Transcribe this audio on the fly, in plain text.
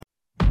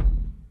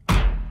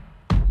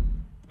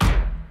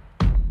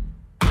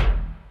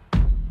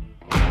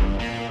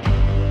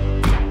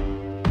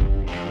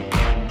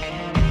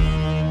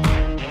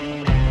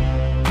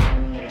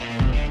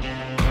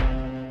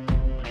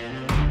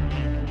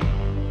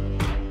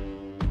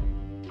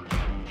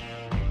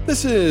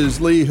This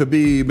is Lee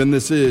Habib, and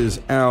this is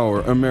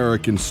Our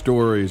American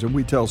Stories, and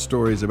we tell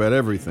stories about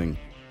everything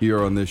here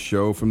on this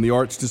show, from the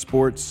arts to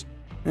sports,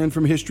 and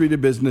from history to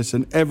business,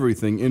 and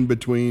everything in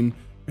between,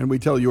 and we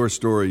tell your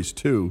stories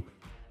too,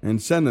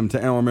 and send them to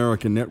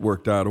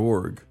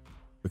ouramericannetwork.org,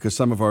 because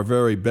some of our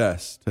very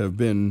best have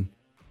been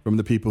from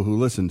the people who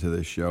listen to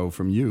this show,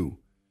 from you.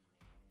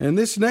 And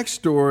this next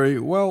story,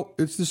 well,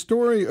 it's the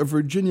story of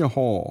Virginia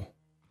Hall,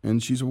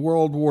 and she's a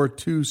World War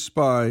II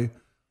spy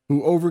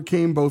who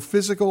overcame both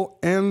physical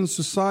and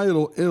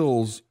societal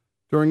ills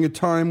during a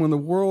time when the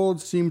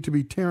world seemed to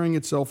be tearing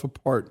itself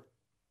apart,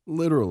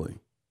 literally.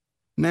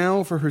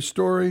 Now for her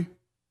story,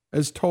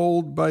 as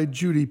told by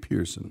Judy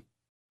Pearson.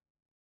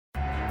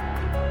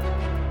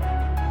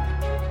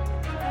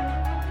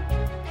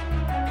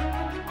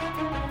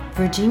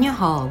 Virginia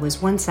Hall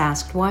was once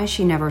asked why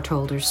she never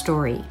told her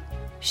story.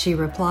 She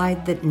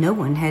replied that no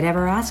one had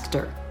ever asked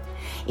her.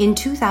 In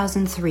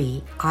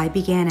 2003, I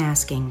began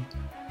asking.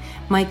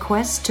 My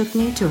quest took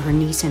me to her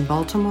niece in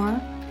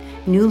Baltimore,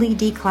 newly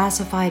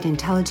declassified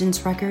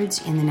intelligence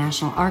records in the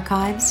National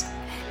Archives,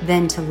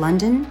 then to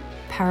London,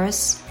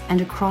 Paris,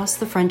 and across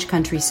the French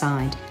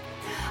countryside.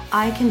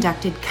 I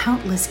conducted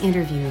countless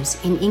interviews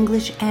in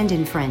English and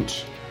in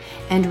French,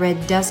 and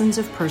read dozens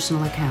of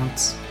personal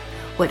accounts.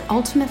 What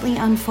ultimately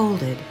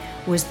unfolded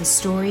was the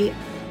story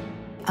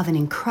of an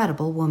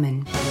incredible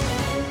woman.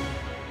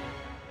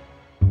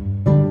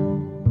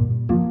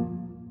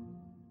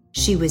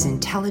 She was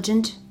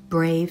intelligent,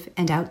 brave,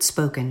 and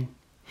outspoken.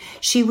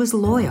 She was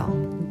loyal,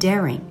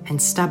 daring,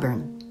 and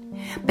stubborn.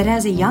 But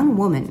as a young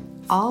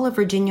woman, all of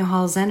Virginia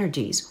Hall's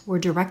energies were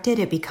directed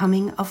at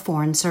becoming a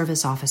Foreign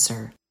Service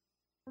officer.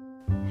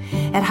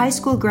 At high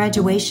school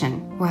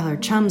graduation, while her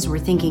chums were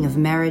thinking of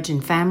marriage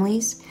and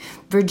families,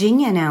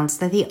 Virginia announced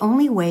that the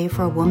only way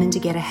for a woman to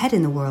get ahead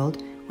in the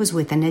world was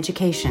with an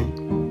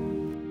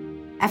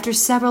education. After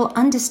several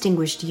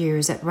undistinguished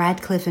years at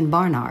Radcliffe and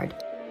Barnard,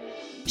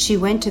 she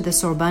went to the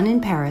Sorbonne in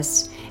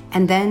Paris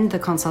and then the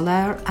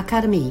Consular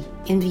Academy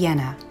in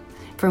Vienna,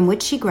 from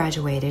which she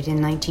graduated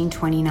in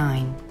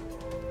 1929.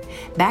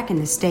 Back in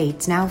the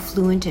States, now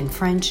fluent in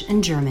French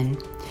and German,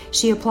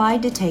 she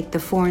applied to take the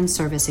Foreign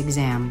Service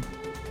exam.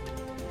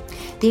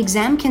 The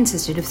exam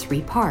consisted of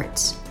 3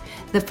 parts.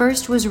 The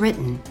first was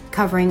written,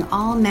 covering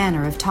all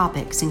manner of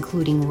topics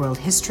including world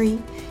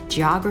history,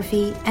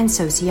 geography, and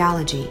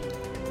sociology.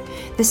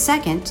 The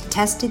second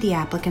tested the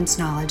applicant's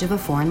knowledge of a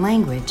foreign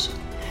language.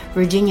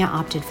 Virginia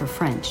opted for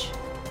French.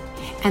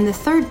 And the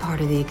third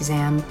part of the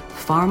exam,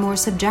 far more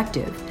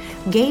subjective,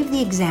 gave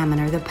the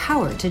examiner the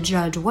power to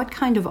judge what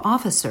kind of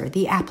officer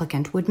the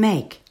applicant would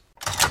make.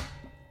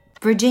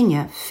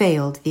 Virginia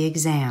failed the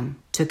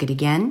exam, took it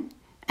again,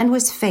 and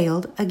was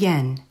failed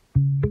again.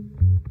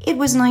 It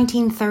was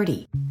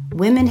 1930.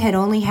 Women had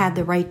only had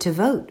the right to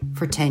vote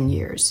for 10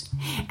 years,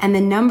 and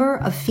the number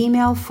of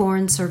female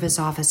Foreign Service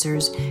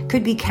officers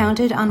could be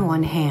counted on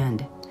one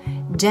hand.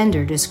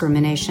 Gender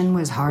discrimination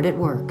was hard at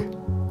work.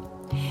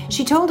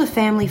 She told a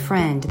family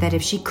friend that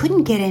if she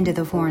couldn't get into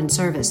the Foreign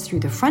Service through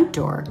the front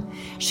door,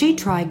 she'd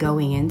try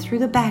going in through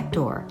the back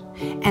door,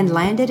 and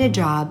landed a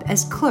job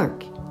as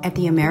clerk at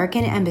the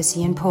American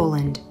Embassy in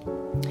Poland.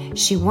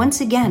 She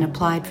once again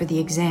applied for the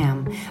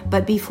exam,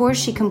 but before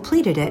she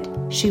completed it,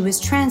 she was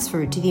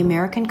transferred to the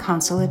American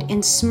consulate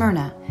in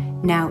Smyrna,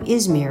 now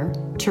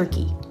Izmir,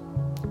 Turkey.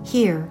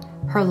 Here,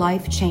 her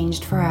life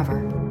changed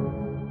forever.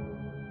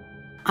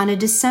 On a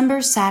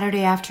December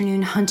Saturday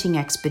afternoon hunting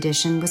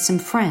expedition with some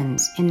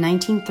friends in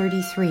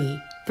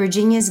 1933,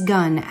 Virginia's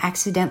gun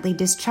accidentally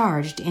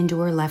discharged into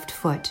her left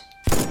foot.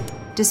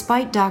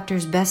 Despite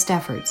doctors' best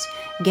efforts,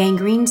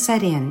 gangrene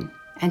set in,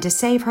 and to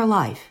save her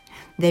life,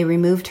 they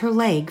removed her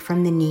leg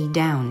from the knee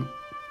down.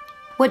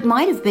 What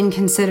might have been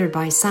considered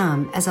by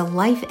some as a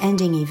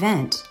life-ending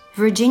event,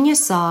 Virginia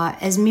saw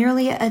as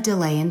merely a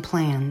delay in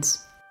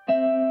plans.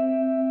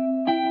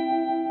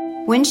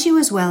 When she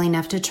was well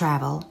enough to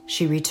travel,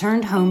 she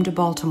returned home to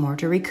Baltimore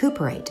to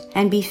recuperate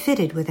and be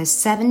fitted with a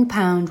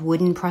 7-pound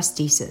wooden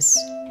prosthesis.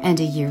 And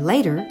a year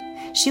later,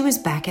 she was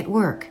back at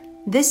work,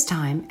 this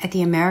time at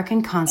the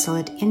American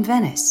consulate in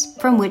Venice,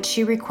 from which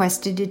she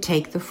requested to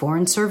take the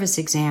Foreign Service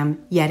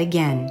exam yet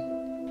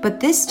again.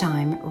 But this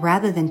time,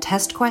 rather than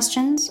test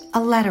questions,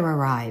 a letter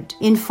arrived,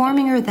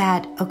 informing her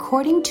that,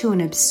 according to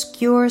an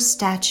obscure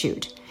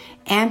statute,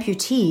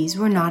 amputees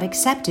were not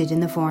accepted in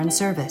the Foreign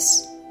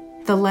Service.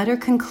 The letter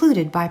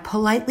concluded by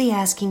politely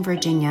asking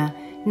Virginia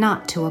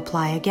not to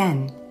apply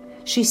again.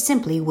 She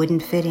simply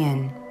wouldn't fit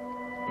in.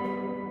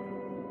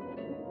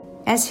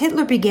 As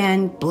Hitler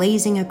began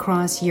blazing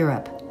across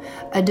Europe,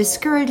 a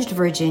discouraged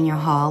Virginia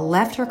Hall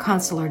left her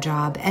consular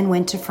job and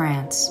went to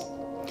France.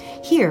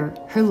 Here,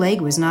 her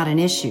leg was not an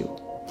issue.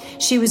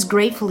 She was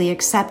gratefully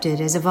accepted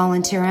as a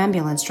volunteer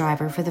ambulance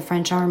driver for the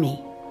French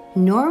Army.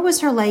 Nor was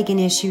her leg an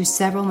issue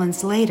several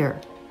months later,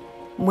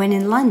 when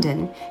in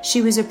London,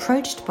 she was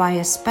approached by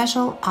a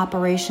Special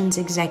Operations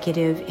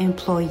Executive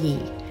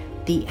Employee,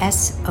 the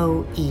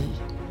SOE.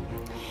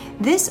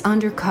 This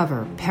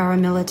undercover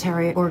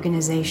paramilitary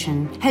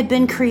organization had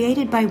been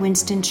created by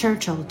Winston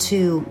Churchill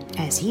to,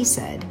 as he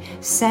said,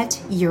 set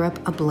Europe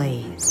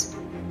ablaze.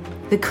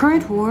 The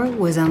current war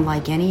was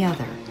unlike any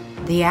other.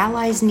 The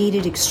Allies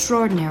needed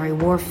extraordinary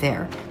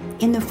warfare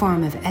in the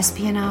form of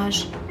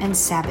espionage and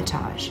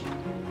sabotage.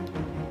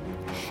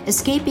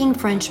 Escaping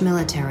French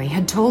military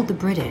had told the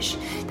British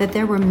that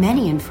there were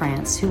many in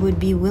France who would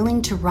be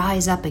willing to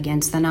rise up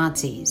against the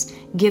Nazis,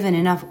 given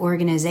enough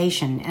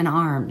organization and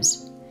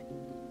arms.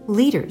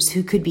 Leaders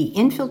who could be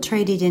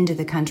infiltrated into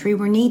the country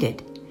were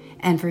needed,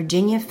 and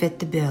Virginia fit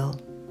the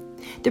bill.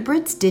 The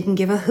Brits didn't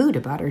give a hoot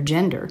about her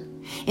gender.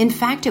 In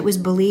fact, it was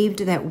believed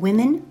that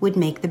women would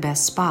make the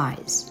best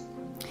spies.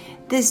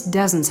 This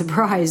doesn't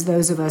surprise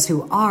those of us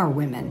who are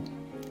women,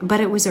 but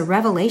it was a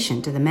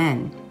revelation to the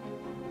men.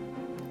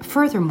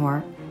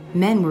 Furthermore,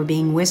 men were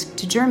being whisked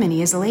to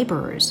Germany as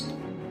laborers.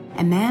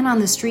 A man on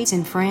the streets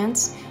in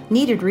France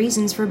needed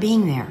reasons for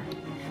being there,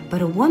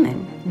 but a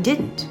woman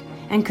didn't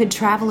and could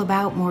travel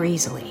about more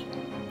easily.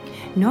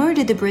 Nor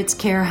did the Brits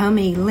care how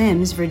many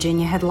limbs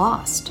Virginia had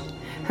lost.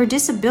 Her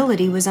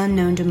disability was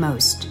unknown to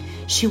most.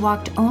 She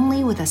walked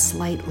only with a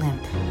slight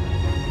limp.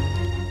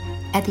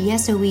 At the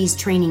SOE's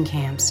training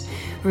camps,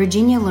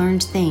 Virginia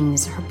learned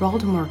things her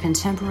Baltimore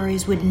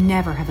contemporaries would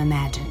never have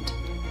imagined.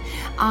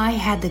 I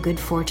had the good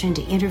fortune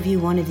to interview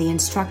one of the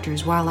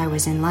instructors while I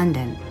was in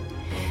London.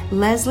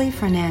 Leslie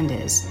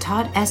Fernandez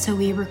taught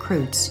SOE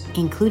recruits,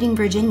 including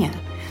Virginia,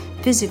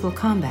 physical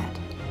combat.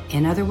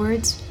 In other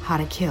words, how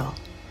to kill.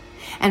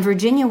 And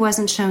Virginia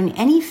wasn't shown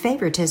any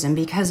favoritism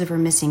because of her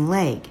missing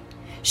leg.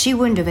 She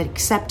wouldn't have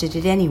accepted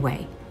it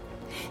anyway.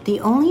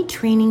 The only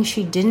training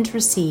she didn't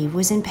receive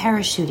was in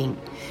parachuting,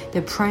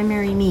 the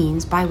primary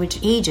means by which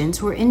agents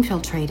were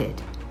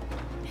infiltrated.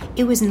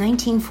 It was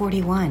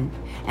 1941,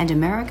 and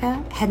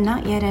America had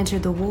not yet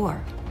entered the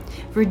war.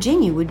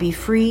 Virginia would be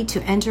free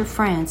to enter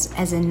France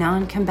as a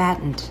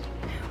non-combatant,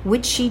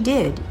 which she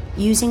did,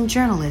 using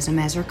journalism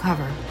as her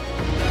cover.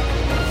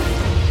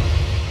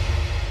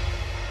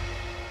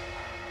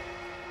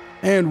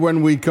 And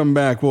when we come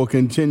back, we'll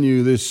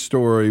continue this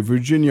story,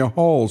 Virginia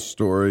Hall's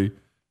story,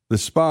 the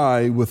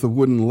spy with a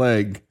wooden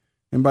leg.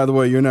 And by the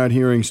way, you're not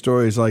hearing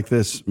stories like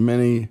this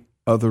many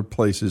other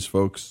places,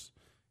 folks.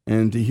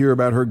 And to hear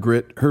about her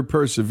grit, her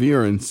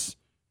perseverance,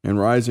 and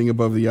rising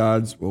above the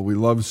odds, well, we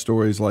love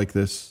stories like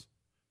this.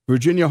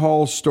 Virginia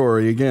Hall's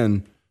story,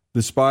 again,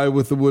 the spy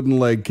with the wooden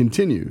leg,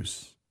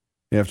 continues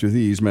after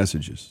these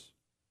messages.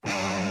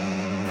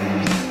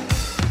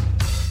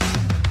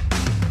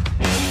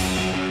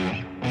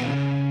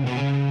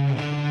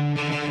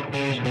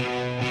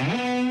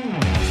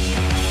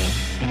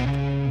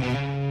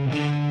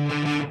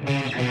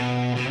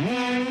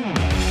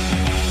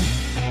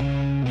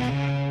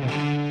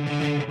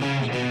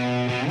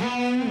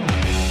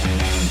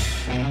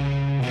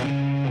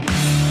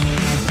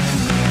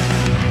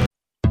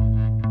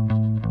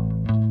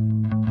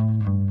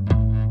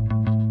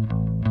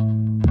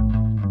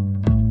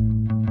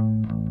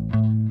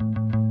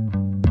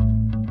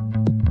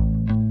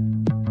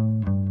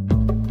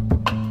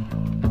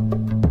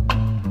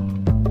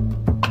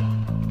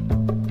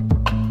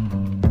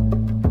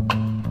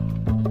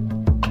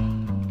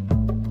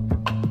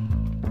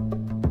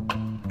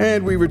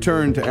 And we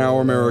return to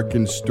Our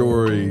American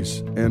Stories.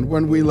 And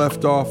when we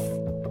left off,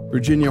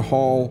 Virginia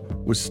Hall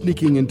was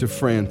sneaking into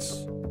France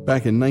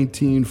back in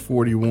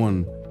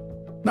 1941.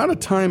 Not a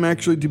time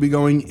actually to be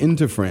going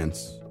into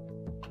France.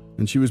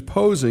 And she was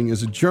posing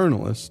as a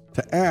journalist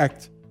to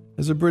act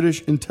as a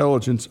British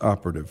intelligence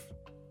operative.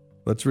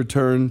 Let's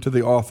return to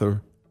the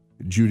author,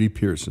 Judy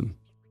Pearson.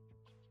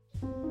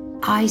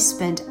 I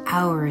spent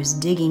hours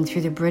digging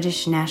through the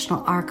British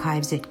National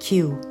Archives at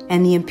Kew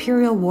and the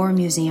Imperial War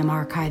Museum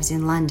archives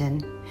in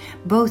London,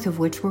 both of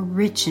which were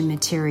rich in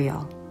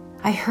material.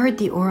 I heard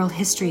the oral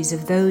histories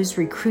of those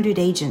recruited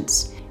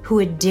agents who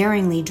had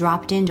daringly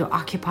dropped into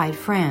occupied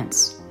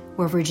France,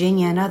 where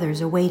Virginia and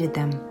others awaited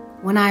them.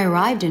 When I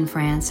arrived in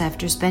France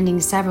after spending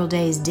several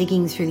days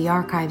digging through the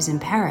archives in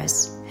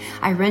Paris,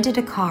 I rented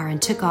a car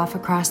and took off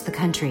across the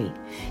country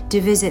to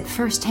visit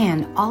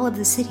firsthand all of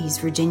the cities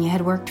Virginia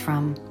had worked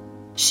from.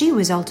 She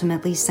was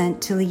ultimately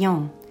sent to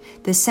Lyon,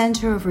 the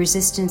center of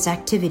resistance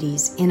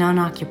activities in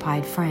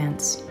unoccupied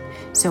France.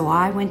 So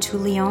I went to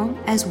Lyon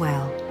as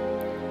well.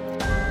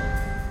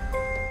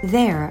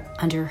 There,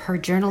 under her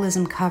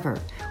journalism cover,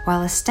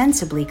 while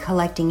ostensibly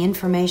collecting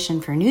information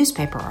for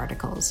newspaper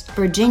articles,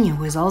 Virginia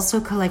was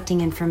also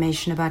collecting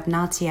information about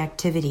Nazi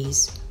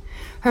activities.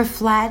 Her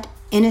flat,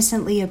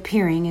 innocently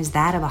appearing as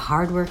that of a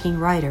hard-working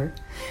writer,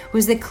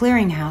 was the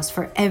clearinghouse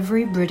for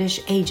every British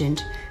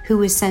agent who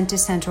was sent to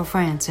Central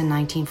France in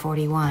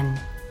 1941.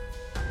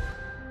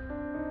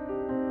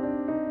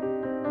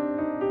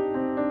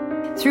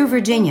 Through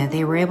Virginia,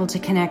 they were able to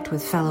connect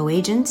with fellow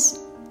agents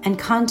and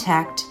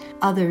contact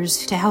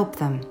others to help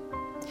them.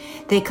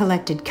 They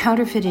collected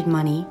counterfeited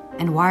money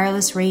and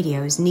wireless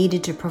radios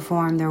needed to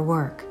perform their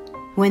work.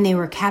 When they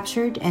were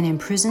captured and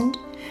imprisoned,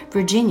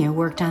 Virginia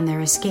worked on their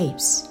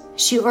escapes.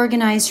 She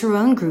organized her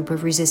own group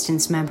of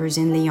resistance members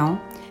in Lyon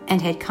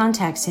and had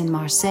contacts in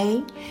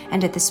Marseille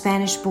and at the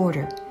Spanish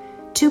border,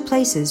 2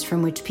 places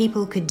from which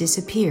people could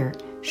disappear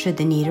should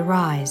the need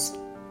arise.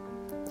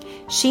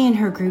 She and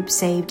her group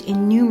saved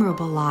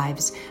innumerable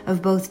lives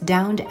of both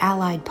downed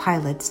Allied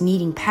pilots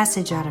needing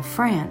passage out of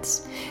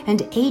France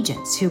and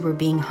agents who were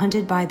being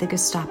hunted by the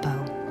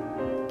Gestapo.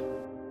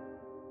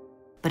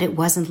 But it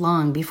wasn't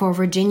long before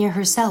Virginia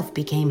herself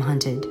became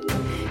hunted.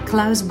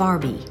 Klaus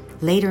Barbie,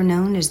 later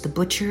known as the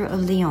Butcher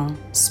of Lyon,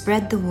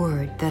 spread the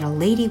word that a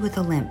lady with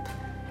a limp,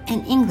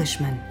 an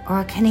Englishman or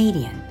a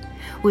Canadian,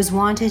 was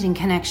wanted in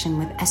connection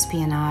with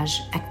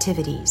espionage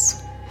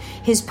activities.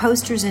 His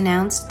posters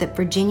announced that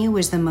Virginia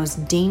was the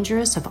most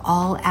dangerous of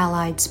all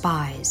Allied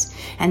spies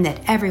and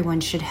that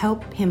everyone should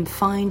help him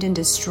find and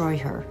destroy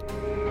her.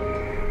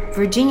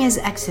 Virginia's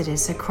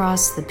exodus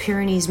across the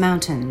Pyrenees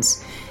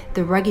Mountains,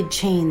 the rugged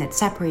chain that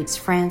separates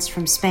France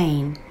from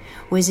Spain,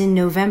 was in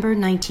November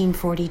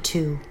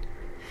 1942.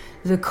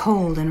 The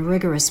cold and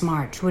rigorous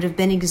march would have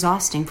been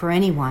exhausting for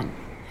anyone,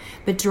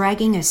 but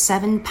dragging a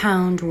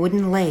 7-pound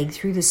wooden leg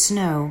through the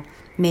snow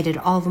made it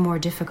all the more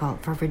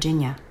difficult for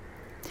Virginia.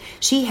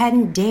 She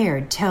hadn't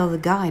dared tell the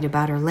guide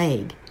about her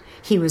leg.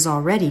 He was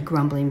already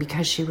grumbling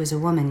because she was a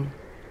woman.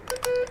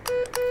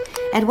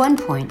 At one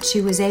point,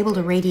 she was able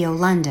to radio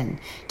London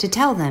to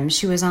tell them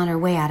she was on her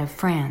way out of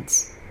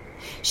France.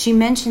 She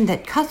mentioned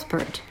that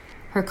Cuthbert,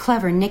 her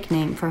clever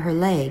nickname for her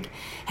leg,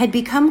 had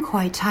become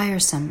quite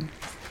tiresome.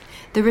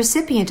 The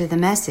recipient of the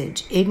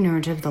message,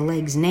 ignorant of the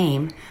leg's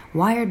name,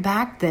 wired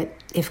back that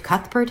if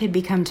Cuthbert had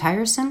become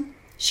tiresome,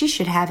 she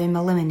should have him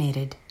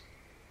eliminated.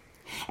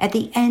 At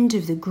the end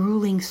of the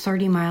grueling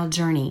 30-mile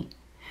journey,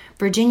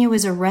 Virginia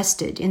was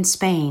arrested in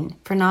Spain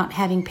for not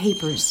having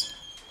papers.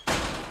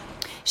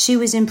 She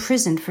was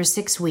imprisoned for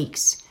 6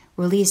 weeks,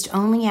 released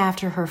only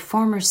after her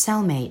former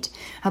cellmate,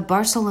 a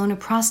Barcelona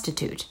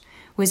prostitute,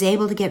 was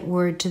able to get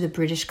word to the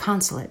British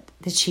consulate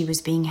that she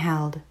was being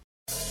held.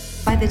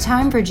 By the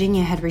time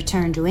Virginia had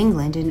returned to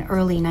England in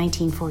early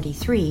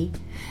 1943,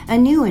 a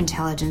new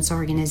intelligence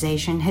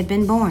organization had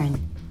been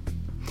born.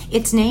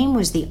 Its name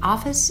was the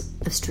Office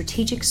of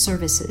Strategic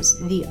Services,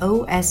 the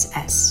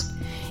OSS.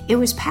 It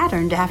was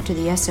patterned after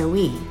the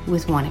SOE,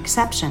 with one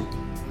exception.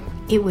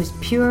 It was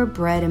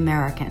purebred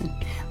American,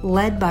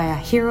 led by a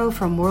hero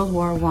from World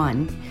War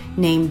I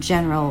named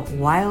General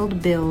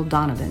Wild Bill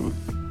Donovan.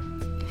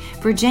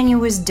 Virginia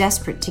was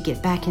desperate to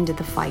get back into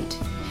the fight,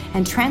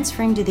 and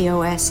transferring to the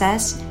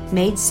OSS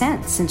made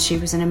sense since she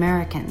was an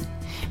American.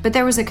 But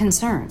there was a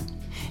concern.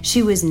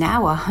 She was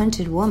now a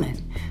hunted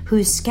woman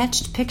whose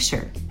sketched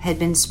picture had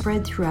been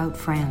spread throughout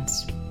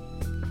France.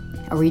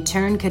 A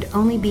return could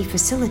only be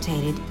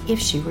facilitated if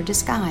she were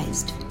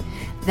disguised.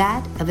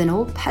 That of an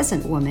old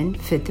peasant woman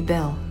fit the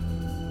bill.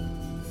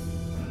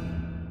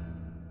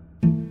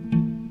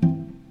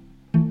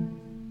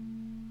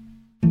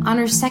 On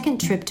her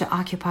second trip to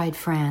occupied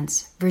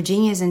France,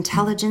 Virginia's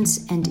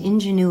intelligence and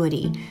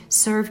ingenuity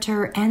served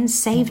her and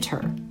saved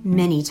her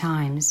many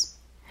times.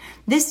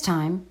 This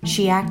time,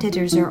 she acted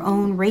as her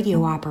own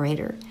radio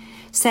operator,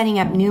 setting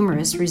up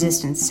numerous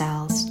resistance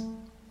cells.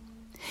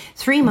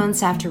 3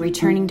 months after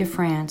returning to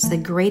France, the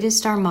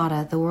greatest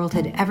armada the world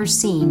had ever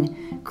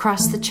seen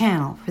crossed the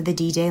Channel for the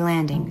D-Day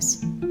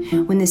landings.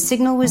 When the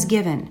signal was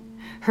given,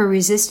 her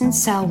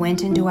resistance cell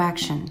went into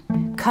action,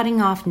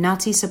 cutting off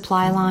Nazi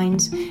supply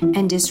lines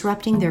and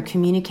disrupting their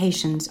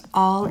communications,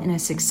 all in a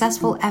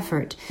successful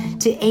effort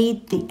to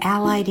aid the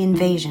Allied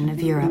invasion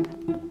of Europe.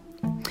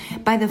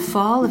 By the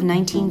fall of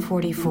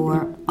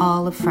 1944,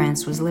 all of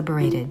France was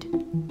liberated.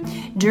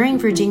 During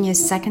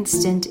Virginia's second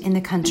stint in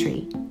the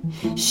country,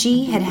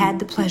 she had had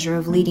the pleasure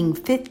of leading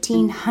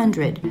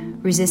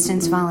 1,500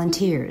 resistance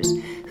volunteers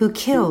who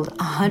killed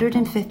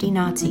 150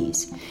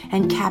 Nazis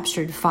and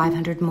captured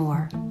 500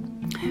 more.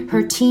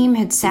 Her team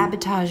had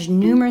sabotaged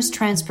numerous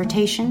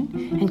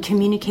transportation and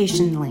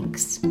communication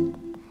links.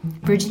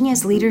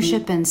 Virginia's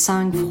leadership and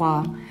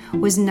sang-froid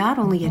was not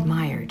only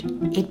admired,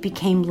 it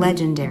became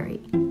legendary.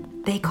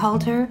 They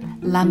called her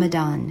La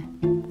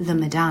Madone, the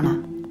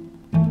Madonna.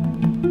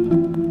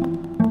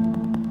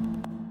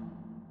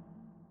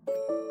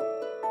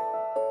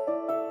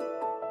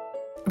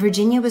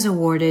 Virginia was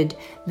awarded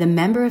the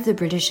Member of the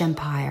British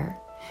Empire,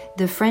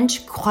 the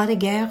French Croix de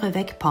Guerre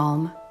avec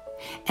Palme,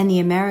 and the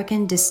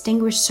American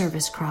Distinguished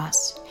Service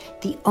Cross,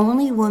 the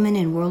only woman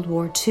in World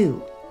War II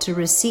to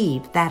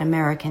receive that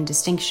American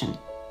distinction.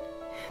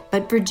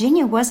 But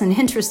Virginia wasn't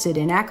interested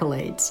in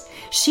accolades.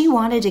 She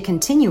wanted to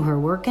continue her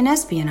work in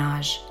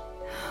espionage.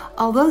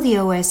 Although the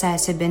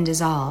OSS had been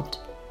dissolved,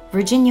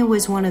 Virginia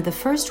was one of the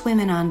first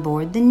women on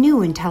board the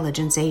new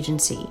intelligence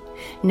agency,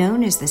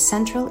 known as the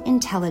Central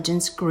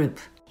Intelligence Group.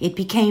 It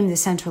became the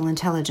Central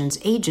Intelligence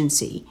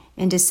Agency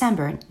in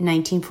December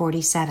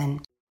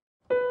 1947.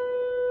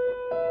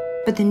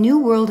 But the new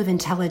world of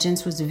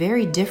intelligence was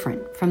very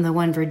different from the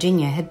one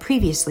Virginia had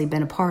previously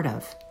been a part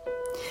of.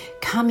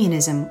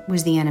 Communism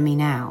was the enemy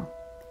now,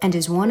 and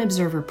as one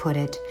observer put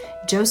it,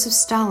 Joseph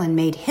Stalin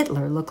made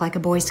Hitler look like a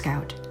Boy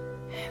Scout.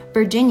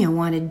 Virginia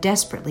wanted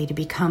desperately to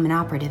become an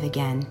operative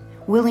again,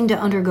 willing to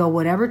undergo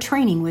whatever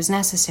training was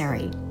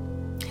necessary.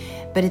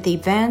 but at the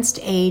advanced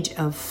age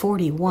of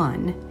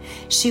 41,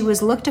 she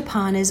was looked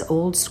upon as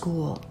old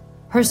school.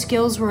 Her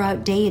skills were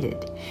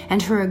outdated,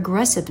 and her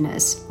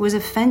aggressiveness was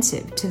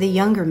offensive to the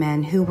younger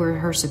men who were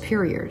her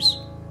superiors.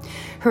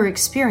 Her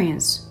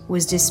experience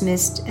was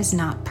dismissed as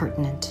not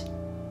pertinent.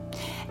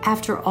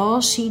 After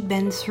all she'd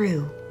been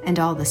through and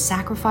all the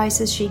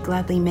sacrifices she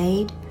gladly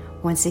made,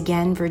 once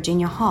again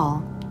Virginia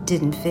Hall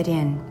didn't fit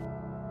in.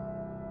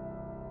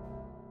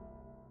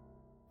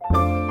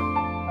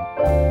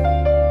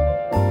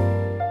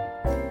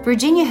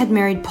 Virginia had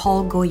married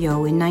Paul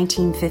Goyot in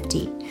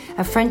 1950,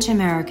 a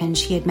French-American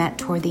she had met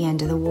toward the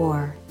end of the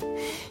war.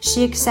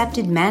 She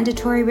accepted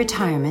mandatory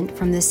retirement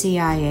from the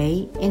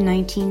CIA in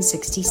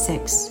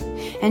 1966,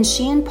 and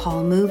she and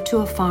Paul moved to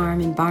a farm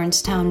in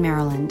Barnestown,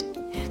 Maryland.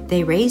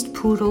 They raised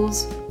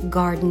poodles,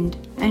 gardened,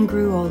 and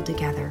grew old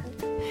together.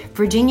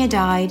 Virginia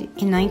died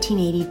in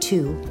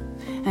 1982,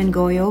 and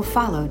Goyot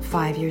followed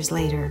 5 years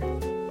later.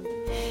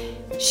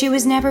 She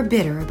was never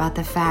bitter about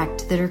the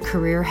fact that her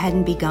career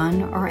hadn't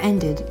begun or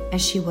ended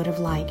as she would have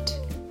liked.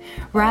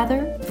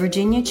 Rather,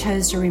 Virginia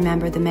chose to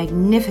remember the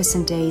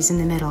magnificent days in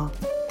the middle,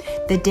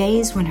 the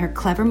days when her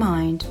clever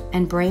mind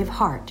and brave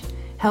heart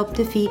helped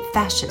defeat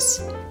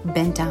fascists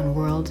bent on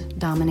world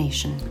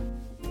domination.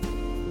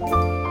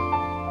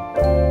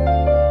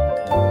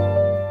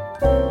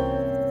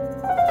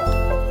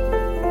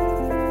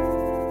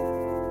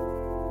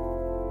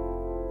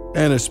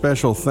 And a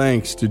special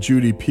thanks to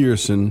Judy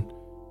Pearson.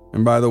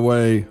 And by the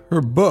way,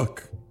 her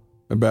book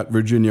about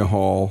Virginia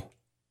Hall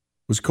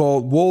was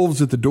called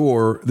Wolves at the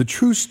Door, The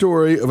True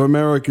Story of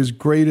America's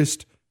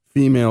Greatest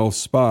Female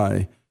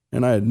Spy.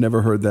 And I had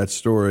never heard that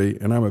story,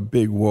 and I'm a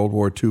big World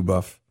War II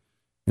buff.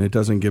 And it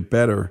doesn't get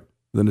better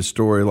than a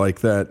story like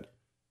that.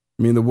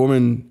 I mean, the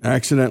woman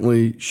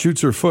accidentally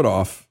shoots her foot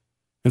off,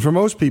 and for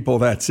most people,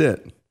 that's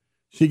it.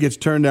 She gets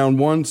turned down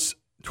once,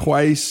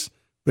 twice,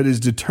 but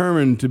is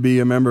determined to be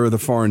a member of the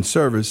Foreign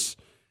Service,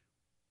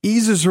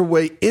 eases her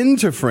way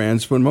into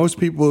France when most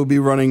people will be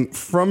running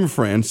from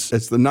France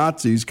as the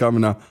Nazis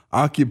come to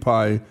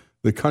occupy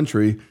the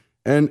country.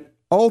 And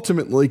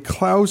ultimately,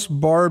 Klaus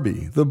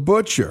Barbie, the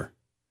butcher,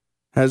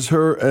 has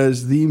her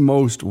as the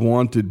most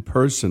wanted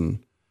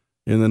person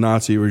in the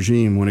Nazi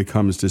regime when it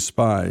comes to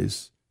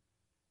spies.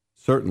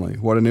 Certainly,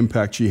 what an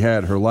impact she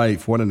had, her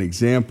life, what an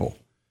example.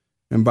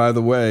 And by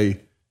the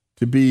way,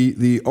 to be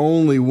the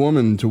only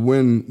woman to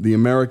win the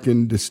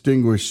American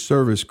Distinguished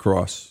Service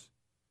Cross.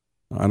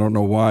 I don't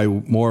know why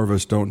more of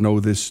us don't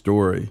know this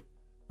story,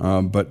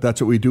 but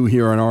that's what we do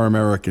here on Our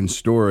American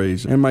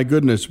Stories. And my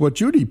goodness, what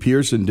Judy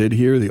Pearson did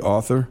here, the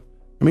author,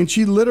 I mean,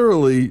 she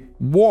literally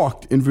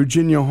walked in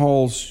Virginia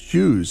Hall's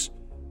shoes,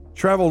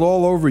 traveled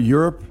all over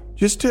Europe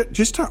just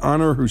to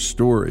honor her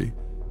story.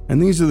 And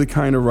these are the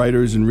kind of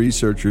writers and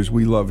researchers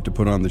we love to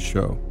put on the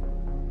show.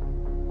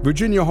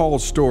 Virginia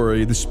Hall's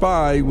story, The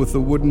Spy with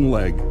the Wooden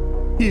Leg,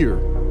 here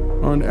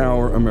on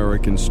Our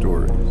American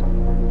Stories.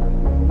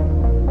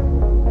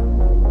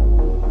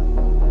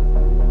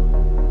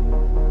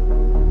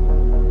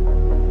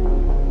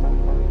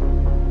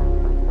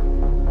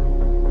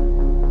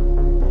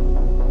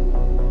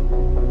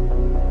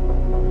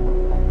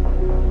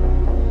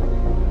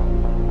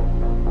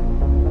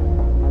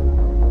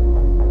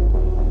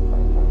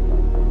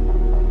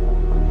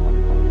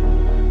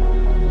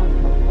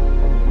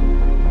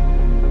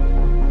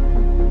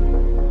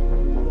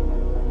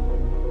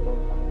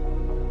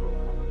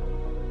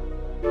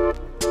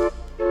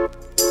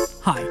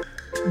 Hi,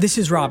 this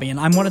is Robbie, and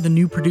I'm one of the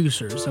new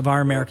producers of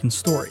Our American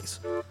Stories.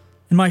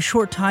 In my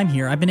short time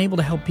here, I've been able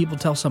to help people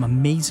tell some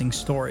amazing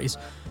stories,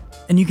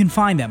 and you can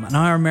find them on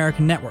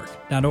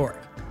ouramericannetwork.org.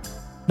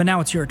 But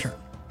now it's your turn.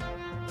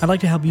 I'd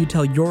like to help you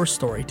tell your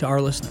story to our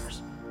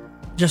listeners.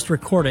 Just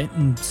record it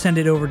and send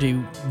it over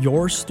to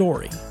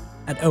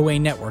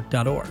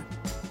yourstory@oanetwork.org.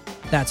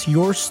 That's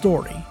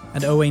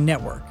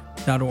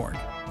yourstory@oanetwork.org.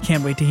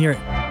 Can't wait to hear it.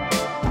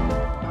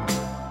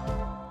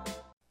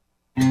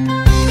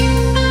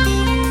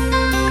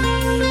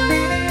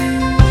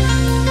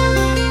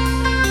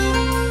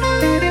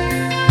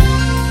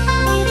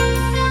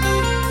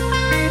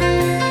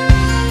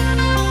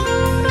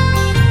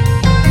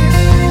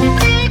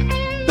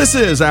 This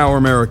is Our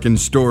American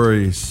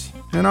Stories,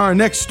 and our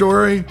next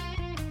story,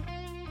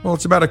 well,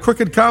 it's about a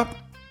crooked cop,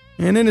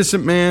 an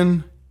innocent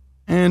man,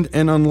 and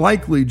an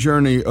unlikely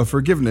journey of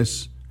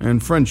forgiveness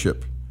and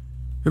friendship.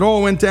 It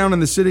all went down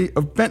in the city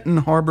of Benton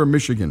Harbor,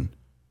 Michigan,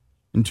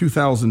 in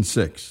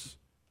 2006.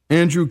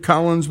 Andrew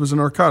Collins was a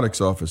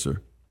narcotics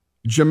officer.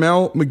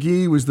 Jamel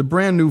McGee was the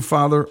brand new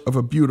father of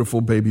a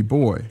beautiful baby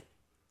boy.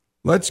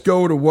 Let's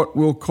go to what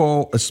we'll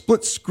call a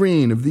split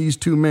screen of these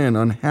two men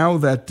on how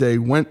that day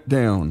went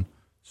down,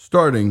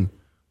 starting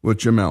with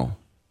Jamel.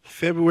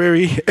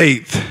 February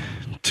 8th,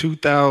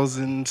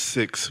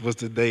 2006 was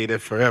the day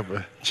that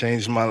forever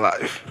changed my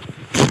life.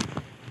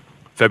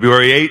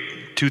 February 8th,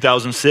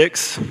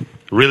 2006,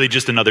 really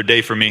just another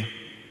day for me.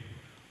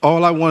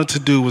 All I wanted to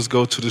do was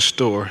go to the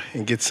store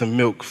and get some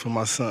milk for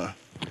my son.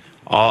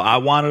 All I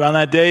wanted on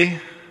that day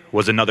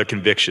was another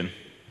conviction.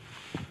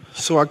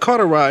 So I caught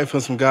a ride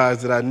from some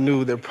guys that I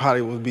knew that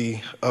probably would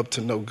be up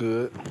to no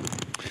good.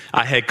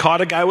 I had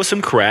caught a guy with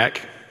some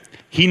crack.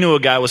 He knew a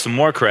guy with some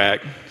more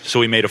crack, so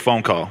we made a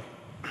phone call.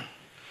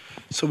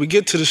 So we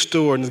get to the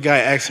store, and this guy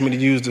asked me to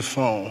use the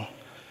phone.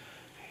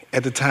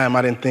 At the time,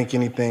 I didn't think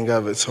anything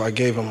of it, so I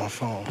gave him my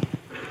phone.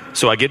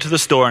 So I get to the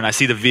store, and I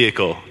see the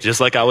vehicle, just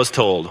like I was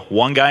told.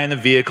 One guy in the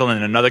vehicle,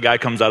 and another guy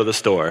comes out of the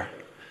store.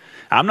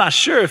 I'm not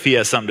sure if he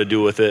has something to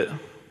do with it,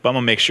 but I'm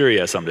going to make sure he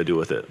has something to do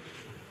with it.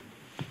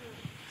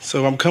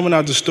 So I'm coming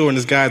out the store, and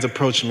this guy's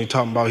approaching me,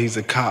 talking about he's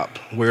a cop.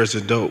 Where's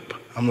the dope?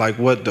 I'm like,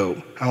 what dope?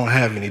 I don't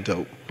have any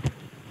dope.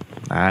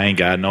 I ain't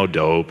got no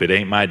dope. It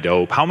ain't my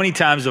dope. How many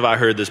times have I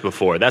heard this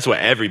before? That's what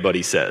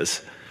everybody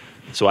says.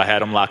 So I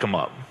had him lock him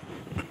up.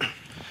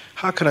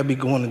 How could I be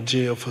going to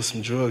jail for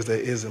some drugs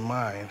that isn't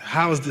mine?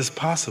 How is this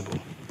possible?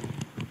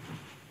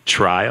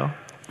 Trial?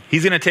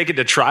 He's going to take it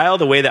to trial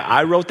the way that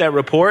I wrote that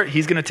report?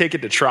 He's going to take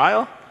it to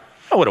trial?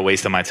 Oh, what a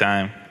waste of my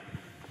time.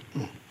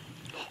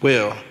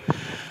 Well,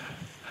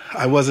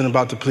 I wasn't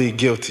about to plead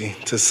guilty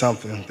to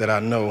something that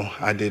I know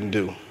I didn't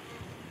do.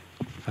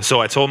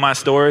 So I told my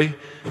story,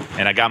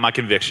 and I got my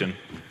conviction.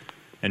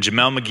 And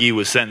Jamel McGee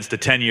was sentenced to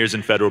 10 years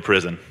in federal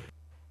prison.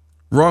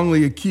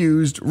 Wrongly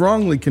accused,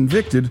 wrongly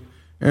convicted,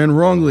 and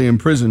wrongly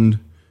imprisoned,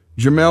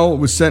 Jamel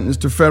was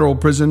sentenced to federal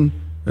prison,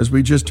 as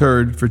we just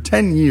heard, for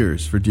 10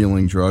 years for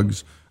dealing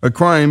drugs, a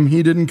crime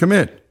he didn't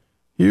commit.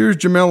 Here's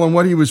Jamel on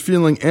what he was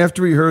feeling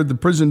after he heard the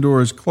prison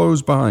doors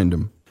close behind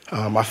him.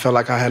 I felt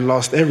like I had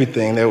lost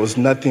everything. There was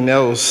nothing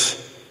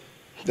else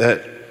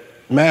that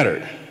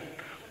mattered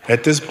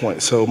at this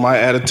point. So my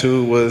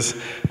attitude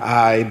was,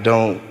 I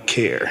don't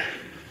care.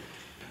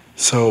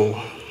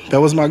 So that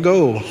was my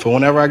goal for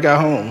whenever I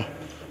got home,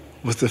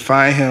 was to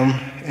find him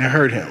and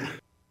hurt him.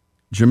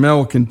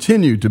 Jamel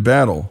continued to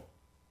battle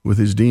with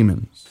his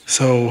demons.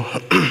 So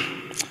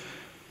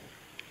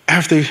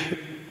after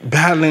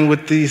battling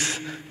with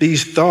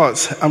these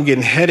thoughts, I'm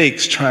getting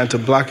headaches trying to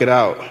block it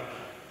out,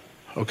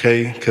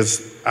 okay?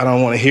 Because I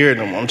don't want to hear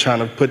them. I'm trying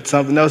to put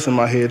something else in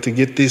my head to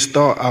get these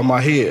thoughts out of my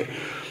head.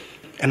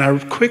 And I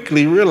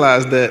quickly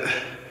realized that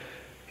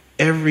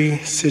every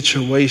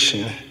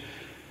situation,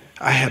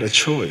 I had a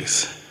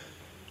choice.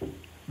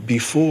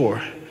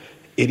 Before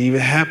it even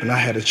happened, I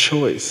had a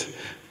choice.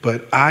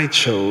 But I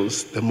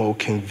chose the more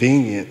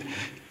convenient,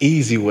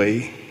 easy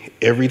way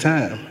every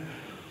time,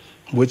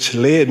 which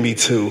led me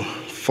to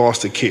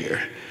foster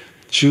care,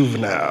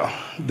 juvenile,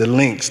 the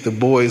links, the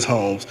boys'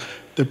 homes,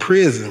 the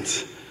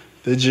prisons,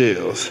 the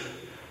jails.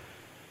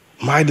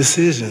 My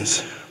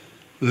decisions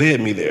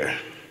led me there.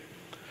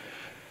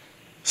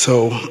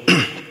 So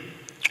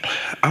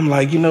I'm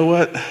like, you know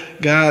what,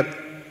 God,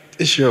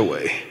 it's your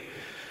way.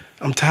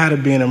 I'm tired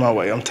of being in my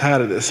way. I'm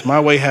tired of this. My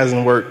way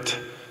hasn't worked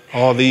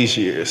all these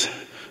years.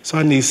 So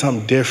I need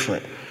something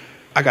different.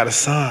 I got a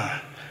son.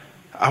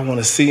 I want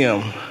to see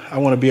him. I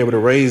want to be able to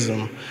raise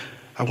him.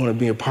 I want to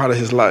be a part of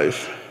his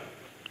life.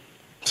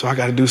 So I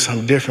got to do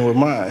something different with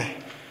mine.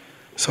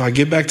 So I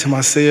get back to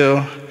my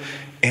cell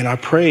and I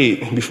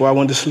prayed before I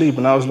went to sleep.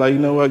 And I was like, you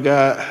know what,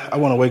 God, I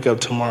want to wake up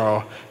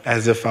tomorrow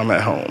as if I'm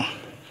at home.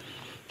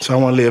 So I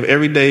want to live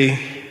every day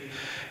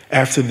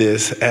after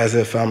this as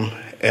if I'm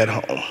at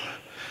home.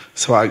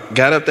 So I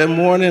got up that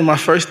morning. My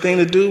first thing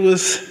to do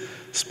was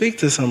speak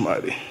to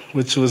somebody,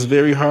 which was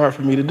very hard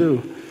for me to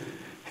do.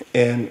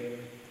 And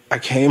I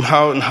came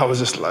out and I was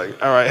just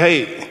like, all right,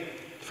 hey,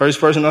 first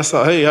person I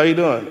saw, hey, how you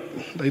doing?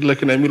 They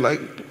looking at me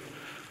like,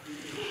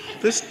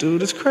 this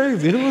dude is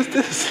crazy. Who is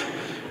this?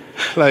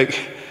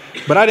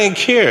 But I didn't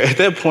care at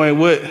that point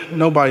what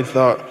nobody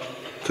thought,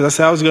 because I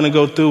said I was going to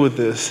go through with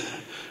this.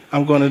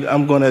 I'm going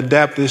to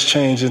adapt this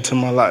change into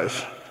my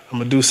life. I'm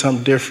going to do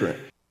something different.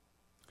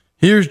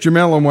 Here's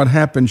Jamel on what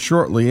happened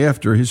shortly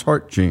after his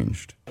heart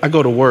changed. I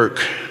go to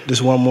work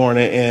this one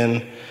morning,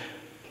 and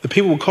the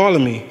people were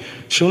calling me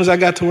as soon as I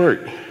got to work.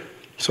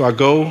 So I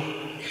go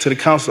to the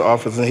council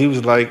office, and he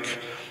was like,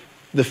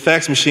 the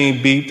fax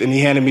machine beeped, and he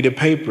handed me the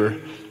paper,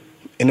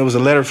 and it was a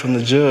letter from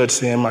the judge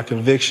saying my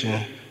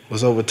conviction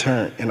was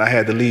overturned, and I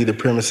had to leave the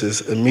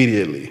premises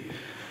immediately.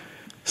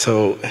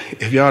 So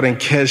if y'all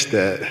didn't catch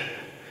that,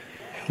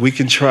 we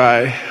can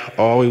try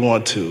all we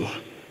want to.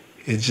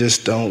 It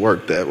just don't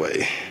work that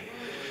way.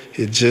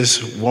 It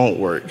just won't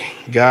work.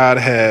 God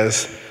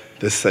has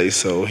the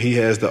say-so. He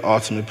has the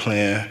ultimate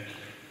plan.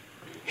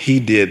 He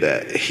did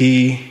that.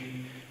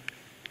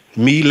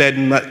 Me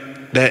letting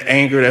that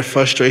anger, that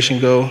frustration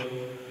go,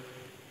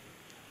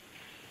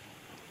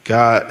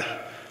 God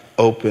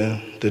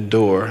opened the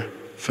door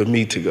for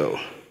me to go.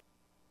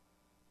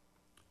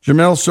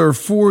 Jamel served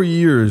 4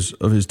 years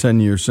of his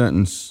 10-year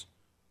sentence.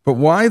 But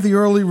why the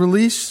early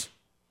release?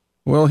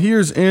 Well,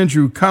 here's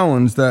Andrew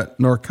Collins, that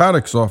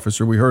narcotics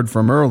officer we heard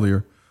from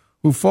earlier,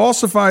 who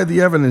falsified the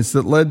evidence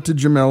that led to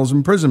Jamel's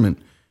imprisonment.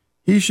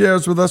 He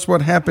shares with us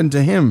what happened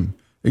to him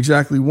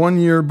exactly 1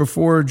 year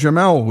before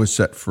Jamel was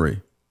set free.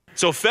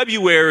 So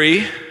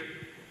February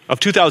of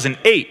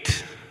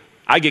 2008,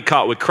 I get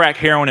caught with crack,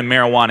 heroin, and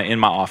marijuana in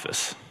my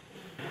office.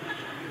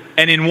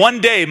 And in one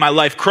day, my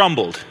life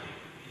crumbled.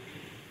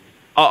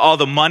 All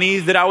the money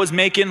that I was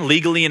making,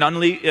 legally and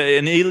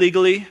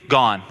illegally,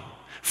 gone.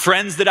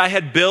 Friends that I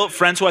had built,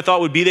 friends who I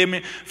thought would be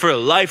there for a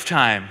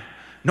lifetime.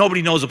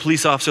 Nobody knows a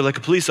police officer like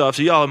a police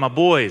officer. Y'all are my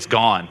boys.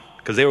 Gone.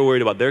 Because they were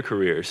worried about their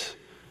careers.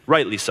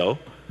 Rightly so.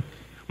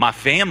 My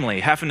family,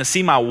 having to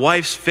see my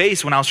wife's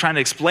face when I was trying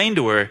to explain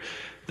to her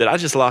that I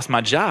just lost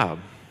my job.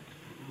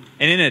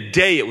 And in a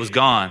day, it was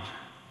gone.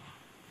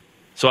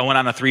 So I went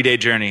on a 3-day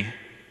journey.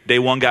 Day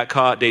 1 got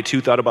caught. Day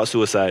 2 thought about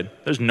suicide.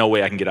 There's no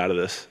way I can get out of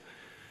this.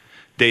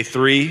 Day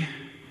 3,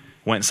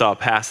 went and saw a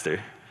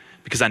pastor.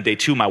 Because on day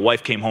 2, my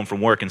wife came home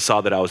from work and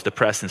saw that I was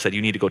depressed and said,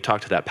 you need to go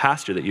talk to that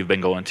pastor that you've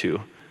been going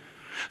to.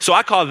 So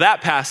I called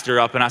that pastor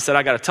up and I said,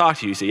 I got to talk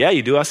to you. He said, yeah,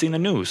 you do. I seen the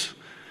news.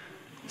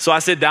 So I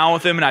sit down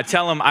with him and I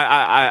tell him,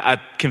 I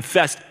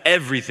confessed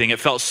everything. It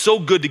felt so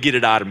good to get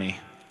it out of me,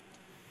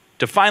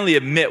 to finally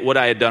admit what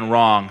I had done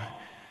wrong.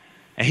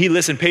 And he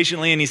listened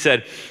patiently and he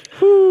said,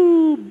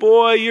 whoo,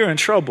 boy, you're in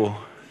trouble.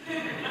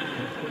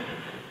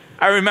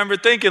 I remember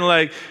thinking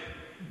like,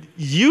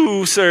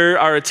 you, sir,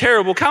 are a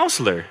terrible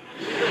counselor.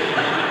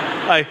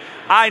 Like,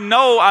 I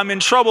know I'm in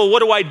trouble. What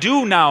do I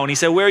do now? And he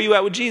said, where are you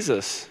at with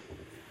Jesus?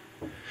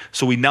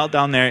 So we knelt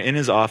down there in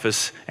his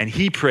office and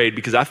he prayed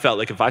because I felt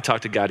like if I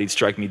talked to God, he'd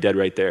strike me dead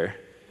right there.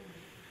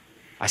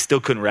 I still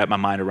couldn't wrap my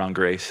mind around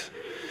grace.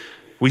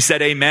 We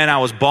said amen. I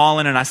was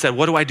bawling and I said,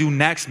 what do I do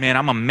next, man?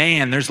 I'm a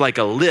man. There's like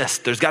a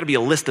list. There's got to be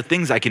a list of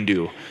things I can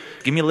do.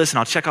 Give me a list and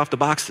I'll check off the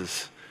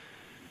boxes.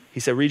 He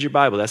said, read your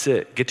Bible. That's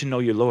it. Get to know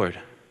your Lord.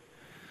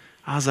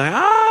 I was like,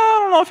 I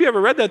don't know if you ever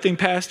read that thing,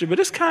 Pastor, but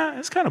it's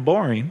kind of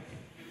boring.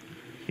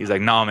 He's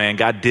like, no, man,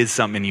 God did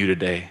something in you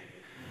today.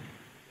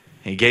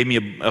 He gave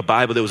me a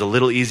Bible that was a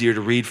little easier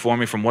to read for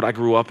me from what I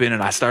grew up in,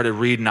 and I started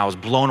reading. I was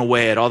blown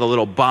away at all the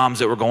little bombs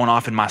that were going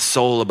off in my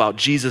soul about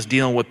Jesus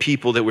dealing with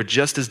people that were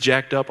just as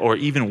jacked up or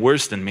even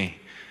worse than me.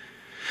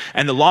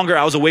 And the longer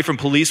I was away from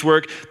police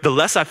work, the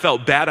less I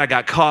felt bad I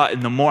got caught,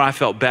 and the more I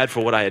felt bad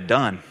for what I had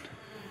done.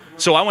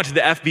 So I went to the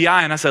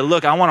FBI and I said,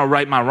 look, I want to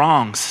right my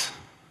wrongs.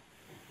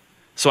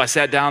 So I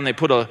sat down, they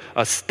put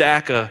a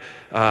stack of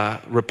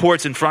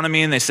reports in front of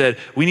me and they said,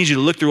 we need you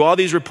to look through all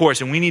these reports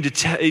and we need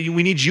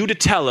you to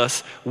tell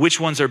us which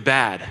ones are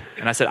bad.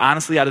 And I said,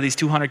 honestly, out of these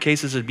 200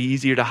 cases, it'd be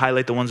easier to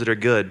highlight the ones that are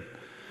good.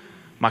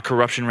 My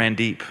corruption ran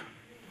deep.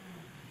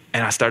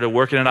 And I started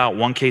working it out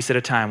one case at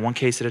a time, one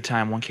case at a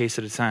time, one case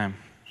at a time.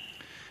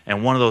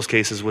 And one of those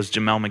cases was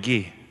Jamel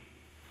McGee.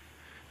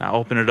 I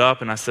opened it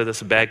up and I said,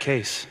 that's a bad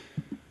case.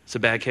 It's a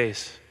bad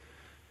case.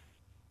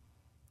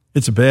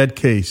 It's a bad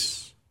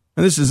case.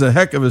 And this is a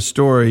heck of a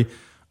story.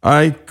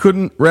 I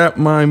couldn't wrap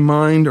my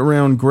mind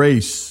around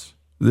grace,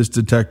 this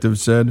detective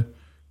said.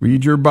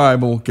 Read your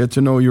Bible, get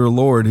to know your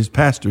Lord, his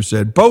pastor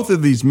said. Both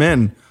of these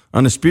men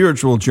on a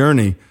spiritual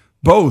journey,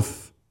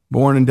 both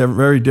born in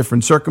very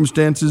different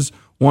circumstances,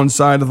 one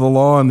side of the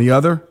law and the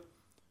other.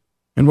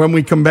 And when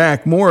we come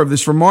back, more of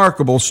this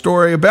remarkable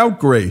story about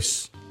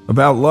grace,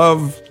 about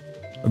love,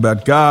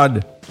 about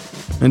God,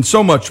 and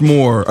so much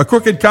more. A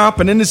crooked cop,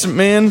 an innocent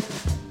man,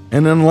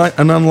 and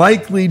an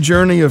unlikely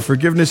journey of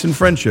forgiveness and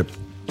friendship.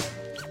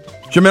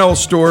 Jamel's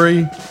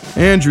story,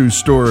 Andrew's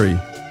story,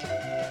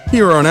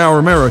 here on Our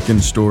American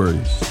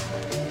Stories.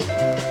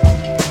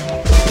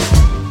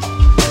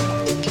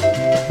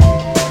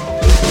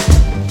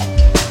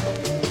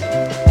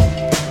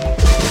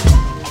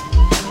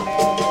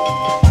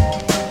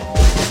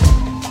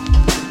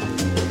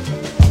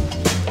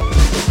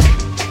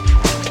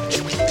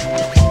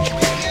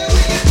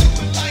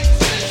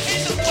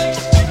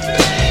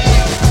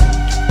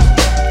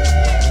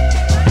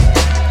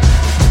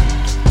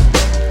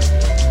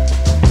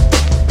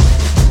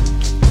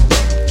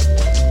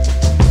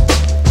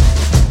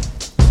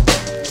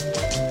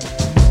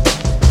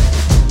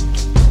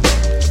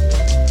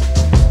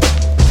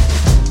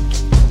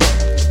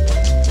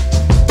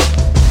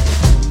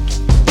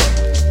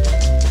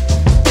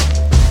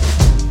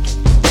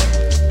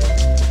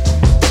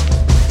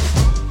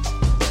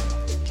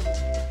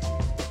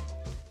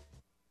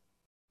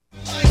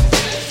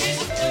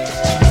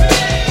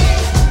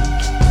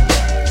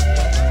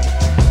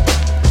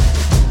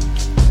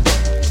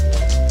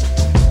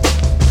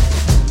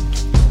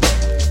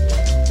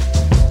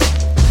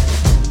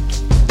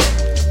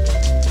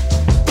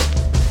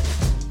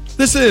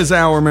 This is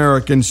Our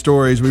American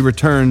Stories. We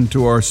return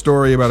to our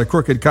story about a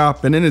crooked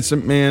cop, an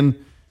innocent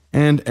man,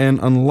 and an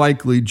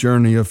unlikely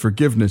journey of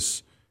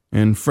forgiveness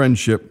and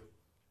friendship.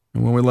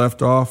 And when we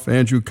left off,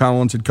 Andrew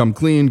Collins had come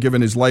clean,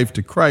 given his life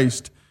to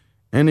Christ,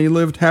 and he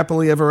lived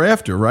happily ever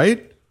after,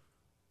 right?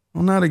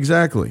 Well, not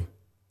exactly.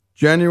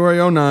 January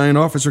 2009,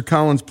 Officer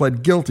Collins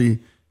pled guilty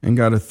and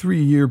got a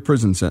 3-year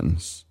prison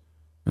sentence.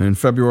 And in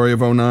February of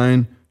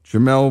 2009,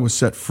 Jamel was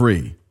set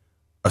free.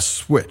 A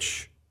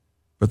switch.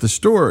 But the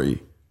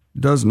story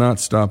does not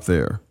stop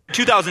there.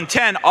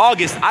 2010,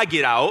 August, I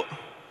get out.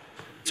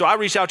 So I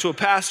reach out to a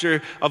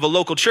pastor of a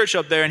local church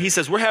up there, and he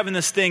says, we're having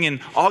this thing in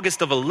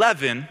August of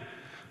 11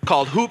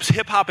 called Hoops,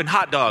 Hip Hop, and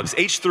Hot Dogs,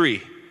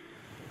 H3.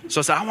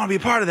 So I said, I want to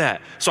be a part of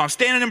that. So I'm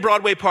standing in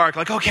Broadway Park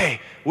like, okay,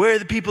 where are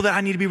the people that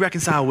I need to be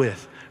reconciled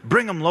with?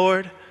 Bring them,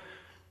 Lord.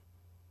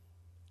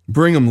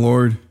 Bring 'em,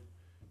 Lord.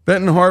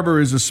 Benton Harbor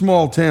is a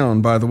small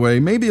town, by the way,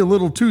 maybe a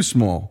little too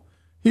small.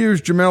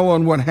 Here's Jamel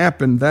on what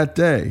happened that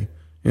day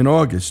in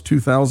August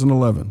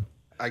 2011.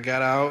 I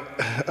got out.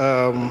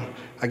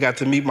 I got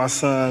to meet my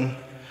son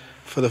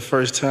for the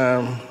first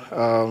time,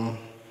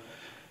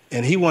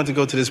 and he wanted to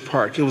go to this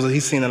park.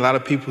 He's seen a lot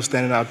of people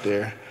standing out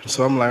there.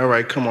 So I'm like, all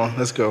right, come on,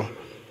 let's go.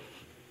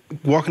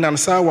 Walking down the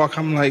sidewalk,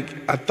 I'm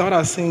like, I thought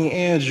I seen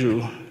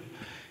Andrew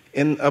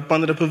up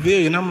under the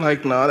pavilion. I'm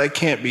like, no, that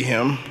can't be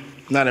him.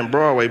 Not in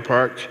Broadway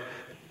Park.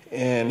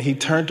 And he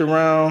turned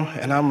around,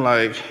 and I'm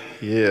like,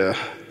 yeah,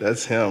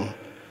 that's him.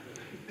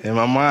 In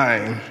my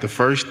mind, the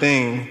first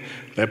thing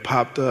that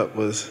popped up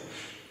was,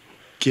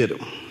 get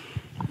him.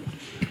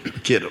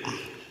 Get him.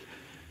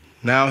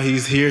 Now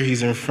he's here,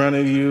 he's in front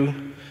of you.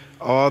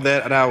 All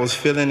that I was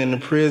feeling in the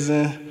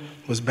prison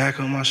was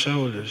back on my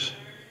shoulders.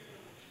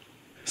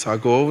 So I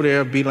go over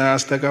there, beeline,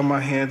 stuck out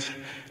my hands.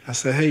 I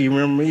said, hey, you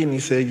remember me? And he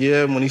said,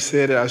 yeah. When he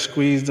said it, I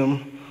squeezed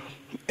him.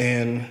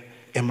 And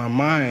in my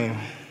mind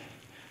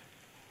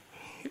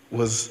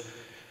was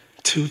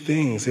two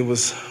things. It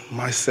was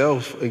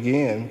myself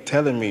again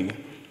telling me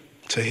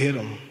to hit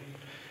him.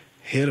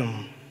 Hit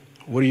him.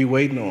 What are you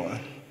waiting on?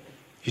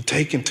 You're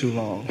taking too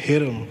long.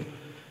 Hit him.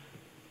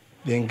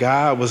 Then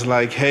God was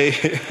like,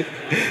 hey.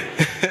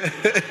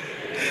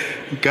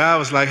 God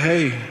was like,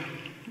 hey,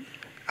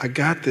 I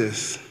got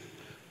this.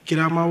 Get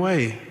out of my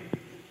way.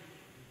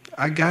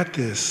 I got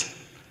this.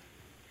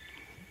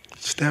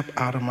 Step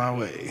out of my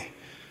way.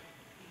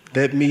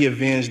 Let me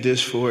avenge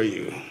this for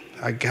you.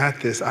 I got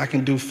this. I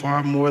can do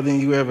far more than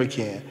you ever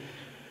can.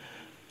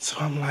 So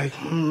I'm like,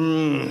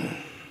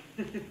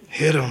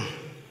 hit him.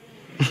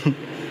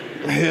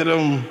 Hit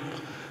him.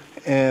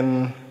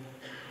 And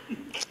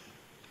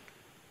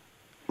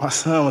my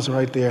son was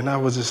right there, and I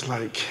was just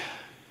like,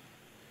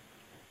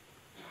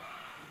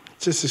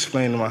 just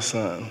explain to my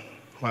son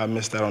why I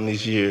missed out on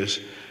these years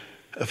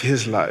of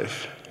his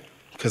life,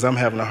 because I'm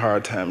having a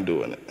hard time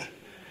doing it.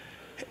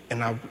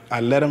 And I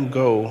let him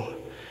go,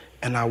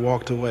 and I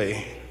walked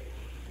away.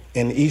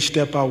 And each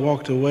step I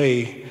walked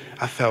away,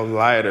 I felt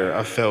lighter,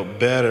 I felt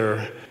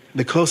better.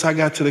 The closer I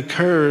got to the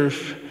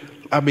curve,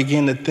 I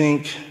began to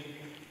think,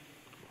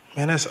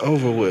 man, that's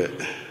over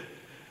with.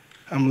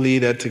 I'm gonna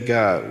leave that to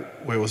God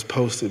where it was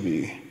supposed to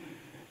be.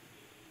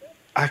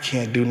 I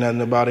can't do nothing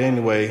about it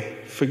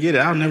anyway. Forget it,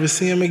 I'll never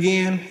see him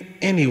again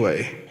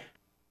anyway.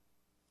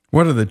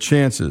 What are the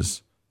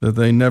chances that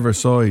they never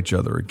saw each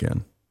other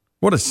again?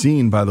 What a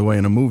scene, by the way,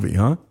 in a movie,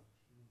 huh?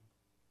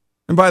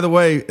 And by the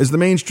way, as the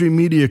mainstream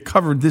media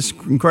covered this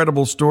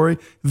incredible story,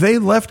 they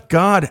left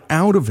God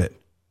out of it.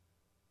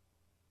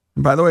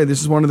 And by the way, this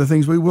is one of the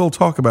things we will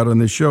talk about on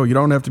this show. You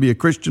don't have to be a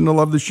Christian to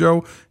love the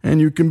show, and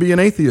you can be an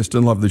atheist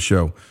and love the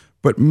show.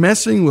 But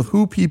messing with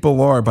who people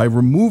are by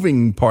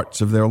removing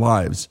parts of their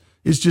lives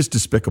is just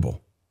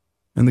despicable.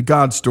 And the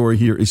God story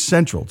here is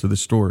central to the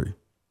story.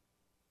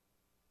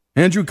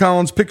 Andrew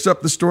Collins picks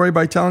up the story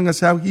by telling us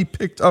how he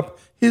picked up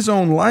his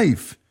own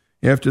life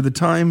after the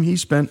time he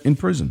spent in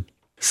prison.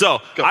 So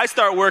I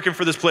start working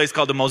for this place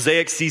called the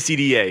Mosaic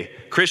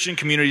CCDA, Christian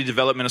Community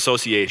Development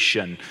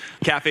Association.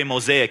 Cafe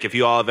Mosaic, if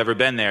you all have ever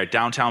been there,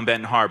 downtown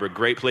Benton Harbor,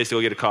 great place to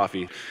go get a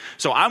coffee.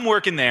 So I'm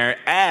working there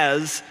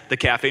as the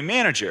cafe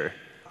manager.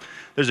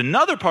 There's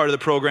another part of the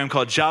program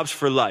called Jobs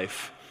for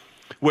Life,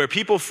 where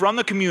people from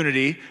the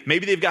community,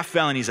 maybe they've got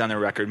felonies on their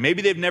record,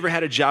 maybe they've never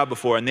had a job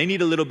before, and they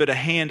need a little bit of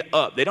hand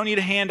up. They don't need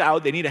a hand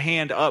out, they need a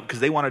hand up because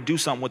they want to do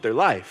something with their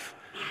life.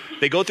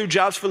 They go through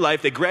Jobs for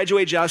Life, they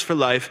graduate Jobs for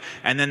Life,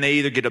 and then they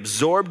either get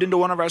absorbed into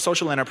one of our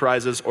social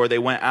enterprises or they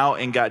went out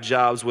and got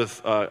jobs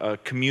with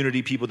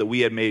community people that we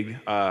had made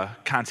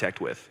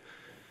contact with.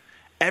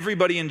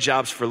 Everybody in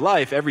Jobs for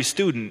Life, every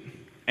student,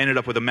 ended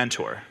up with a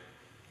mentor.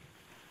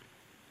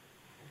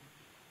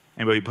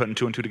 Anybody putting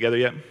two and two together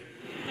yet?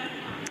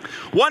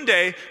 One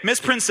day, Miss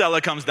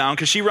Princella comes down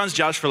because she runs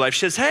Jobs for Life.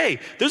 She says, hey,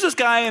 there's this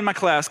guy in my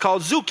class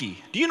called Zuki.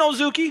 Do you know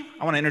Zuki?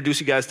 I want to introduce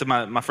you guys to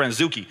my friend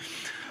Zuki.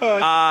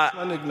 My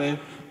nickname.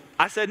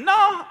 I said, no,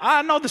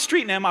 I know the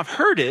street name. I've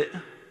heard it,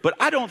 but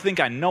I don't think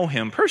I know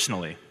him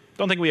personally.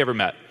 Don't think we ever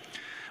met.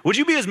 Would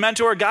you be his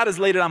mentor? God has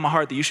laid it on my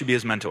heart that you should be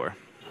his mentor.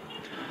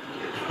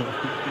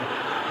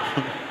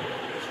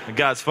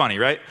 God's funny,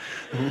 right?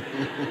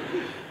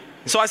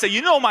 So I said,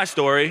 you know my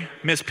story,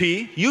 Miss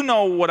P. You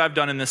know what I've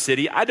done in this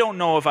city. I don't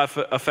know if I've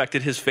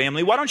affected his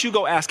family. Why don't you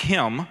go ask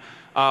him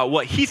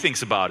what he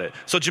thinks about it?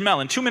 So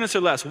Jamel, in 2 minutes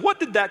or less,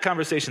 what did that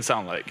conversation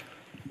sound like?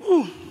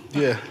 Ooh,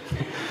 yeah.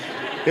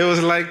 It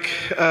was like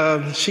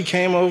she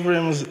came over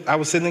and I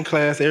was sitting in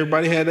class.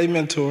 Everybody had a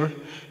mentor.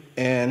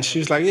 And she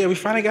was like, yeah, we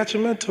finally got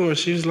your mentor.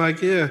 She was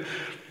like, yeah,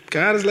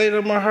 God has laid it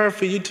on my heart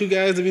for you two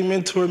guys to be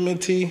mentor and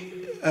mentee.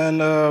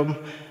 And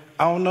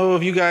I don't know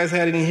if you guys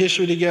had any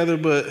history together,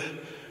 but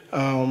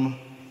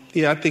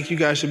yeah, I think you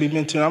guys should be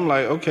mentoring. I'm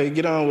like, okay,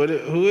 get on with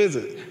it. Who is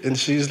it? And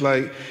she's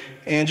like,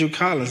 Andrew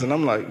Collins. And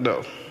I'm like,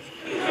 no.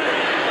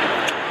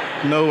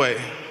 No way.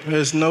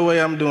 There's no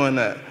way I'm doing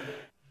that.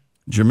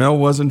 Jamel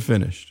wasn't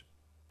finished.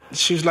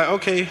 She was like,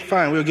 okay,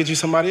 fine, we'll get you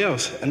somebody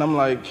else. And I'm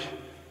like,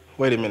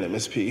 wait a minute,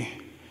 Miss P.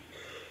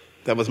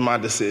 That was my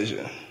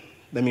decision.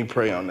 Let me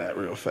pray on that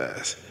real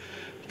fast,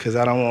 because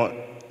I don't want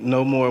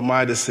no more of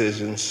my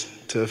decisions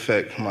to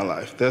affect my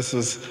life. This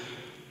was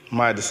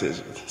my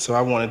decision. So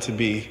I wanted to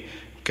be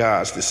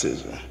God's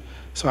decision.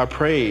 So I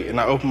prayed, and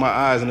I opened my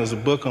eyes, and there was a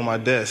book on my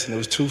desk, and there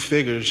was two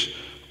figures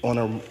on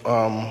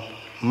a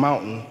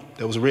mountain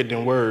that was written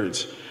in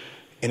words,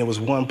 and it was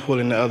one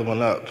pulling the other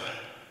one up.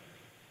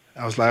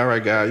 I was like, all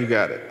right, God, you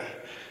got it.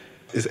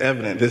 It's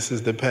evident this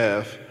is the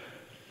path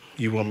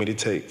you want me to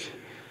take.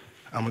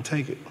 I'm going to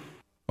take it.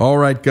 All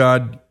right,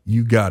 God,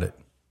 you got it.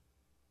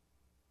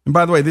 And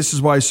by the way, this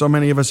is why so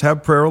many of us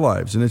have prayer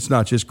lives, and it's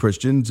not just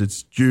Christians,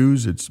 it's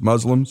Jews, it's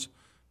Muslims,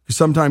 because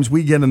sometimes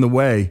we get in the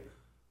way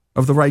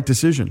of the right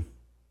decision.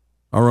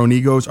 Our own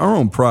egos, our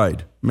own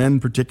pride, men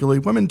particularly,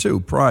 women too,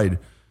 pride,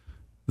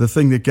 the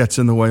thing that gets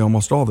in the way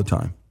almost all the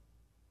time.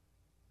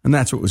 And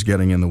that's what was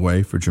getting in the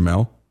way for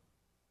Jamel.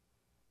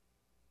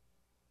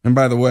 And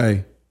by the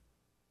way,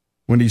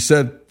 when he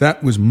said,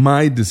 that was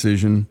my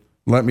decision,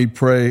 let me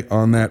pray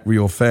on that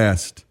real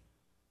fast.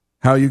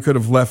 How you could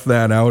have left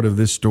that out of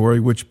this story,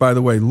 which, by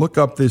the way, look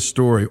up this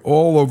story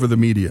all over the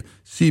media,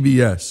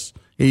 CBS,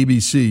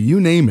 ABC, you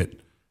name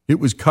it. It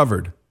was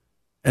covered.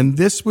 And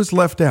this was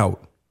left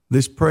out,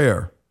 this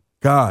prayer.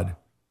 God,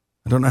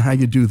 I don't know how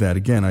you do that.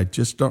 Again, I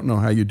just don't know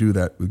how you do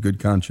that with good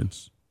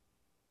conscience.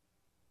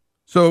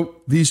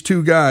 So these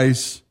two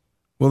guys,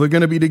 well, they're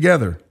going to be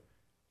together.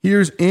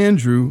 Here's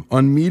Andrew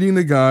on meeting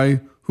the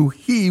guy who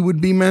he would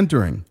be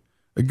mentoring,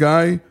 a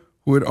guy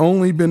who had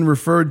only been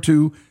referred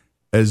to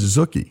as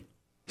Zookie.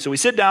 So we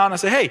sit down, I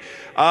say, hey,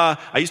 I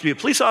used to be a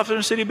police officer in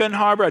the city of Benton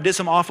Harbor. I did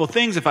some awful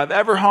things. If I've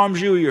ever harmed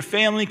you or your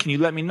family, can you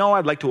let me know?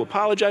 I'd like to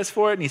apologize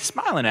for it. And he's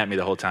smiling at me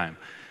the whole time.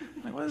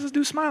 I'm like, what is this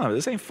dude smiling at?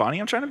 This ain't funny.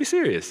 I'm trying to be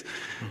serious.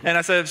 And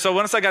I said, so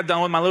once I got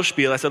done with my little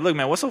spiel, I said, look,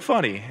 man, what's so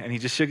funny? And he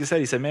just shook his head.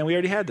 He said, man, we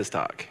already had this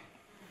talk.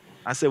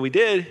 I said, we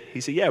did?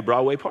 He said, yeah,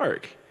 Broadway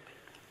Park.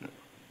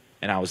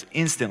 And I was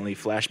instantly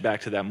flashed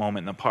back to that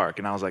moment in the park.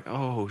 And I was like,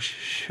 oh,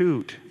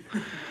 shoot.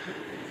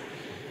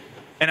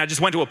 And I just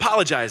went to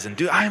apologize. And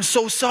dude, I am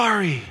so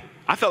sorry.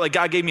 I felt like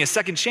God gave me a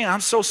second chance.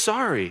 I'm so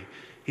sorry.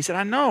 He said,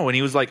 I know. And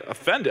he was like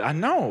offended. I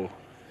know.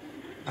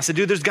 I said,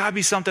 dude, there's got to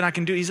be something I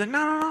can do. He's like,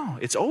 no.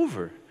 It's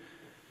over.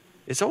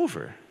 It's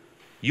over.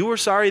 You were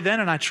sorry then,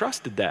 and I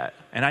trusted that.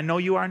 And I know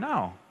you are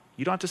now.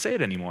 You don't have to say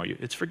it anymore.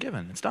 It's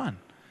forgiven. It's done.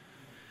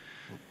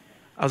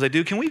 I was like,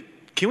 dude, can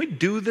we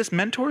do this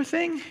mentor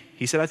thing?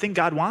 He said, I think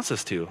God wants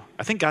us to.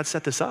 I think God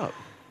set this up.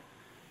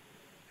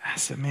 I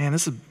said, man,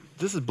 this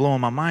is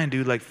blowing my mind,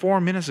 dude. Like 4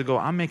 minutes ago,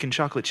 I'm making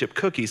chocolate chip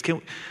cookies.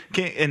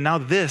 And now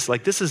this,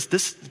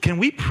 can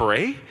we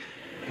pray?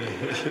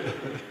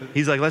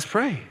 He's like, let's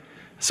pray.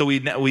 So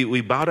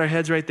we bowed our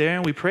heads right there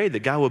and we prayed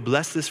that God would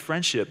bless this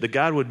friendship, that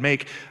God would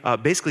make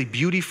basically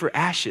beauty for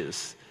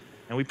ashes.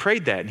 And we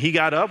prayed that. And he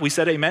got up. We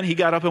said amen. He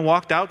got up and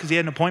walked out because he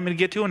had an appointment to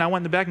get to. And I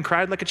went in the back and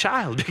cried like a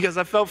child because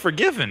I felt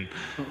forgiven.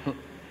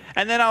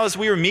 And then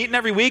we were meeting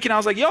every week. And I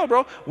was like, yo,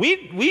 bro, we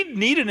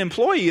need an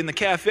employee in the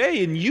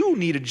cafe and you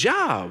need a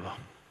job.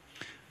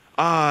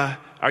 Do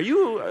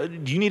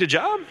you need a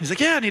job? He's like,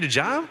 yeah, I need a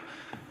job.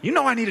 You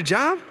know I need a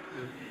job.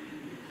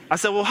 I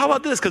said, well, how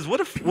about this? Because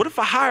what if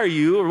I hire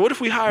you, or what if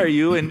we hire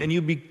you and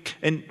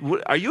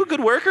are you a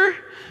good worker?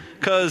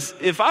 Because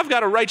if I've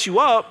got to write you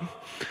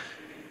up,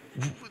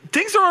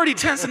 things are already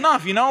tense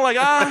enough, And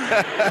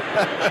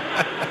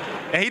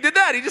he did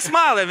that. He just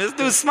smiled at me. This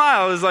dude's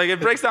smile is like, it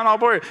breaks down all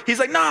board. He's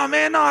like, no,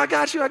 man, no, I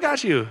got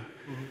you.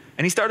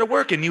 And he started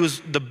working. He was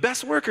the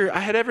best worker I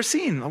had ever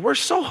seen. I worked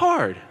so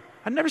hard.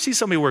 I'd never seen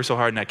somebody work so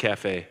hard in that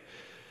cafe.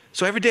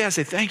 So every day I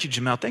say, thank you,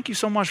 Jamel. Thank you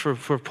so much for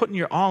putting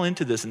your all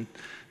into this. And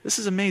this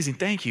is amazing.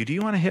 Thank you. Do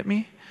you want to hit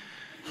me?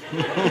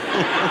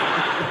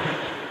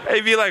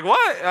 He'd be like,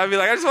 what? I'd be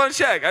like, I just want to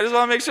check. I just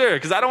want to make sure.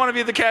 Because I don't want to be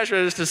at the cash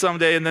register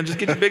someday and then just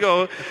get you big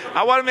old.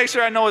 I want to make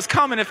sure I know it's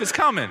coming if it's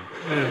coming.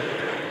 Yeah.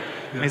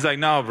 And he's like,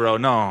 no, bro,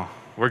 no.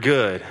 We're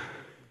good.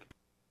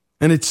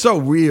 And it's so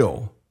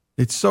real.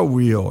 It's so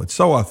real. It's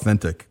so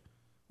authentic.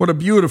 What a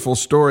beautiful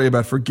story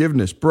about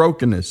forgiveness,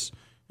 brokenness,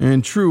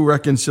 and true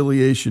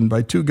reconciliation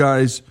by two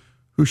guys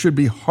who should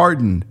be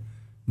hardened,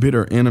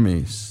 bitter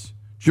enemies.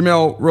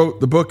 Jamel wrote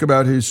the book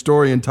about his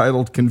story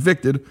entitled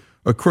Convicted,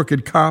 A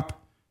Crooked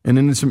Cop, An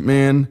Innocent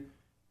Man,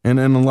 and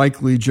an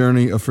Unlikely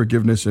Journey of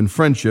Forgiveness and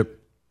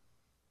Friendship.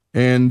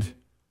 And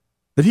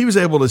that he was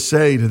able to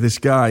say to this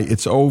guy,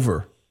 it's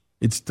over,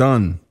 it's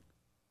done.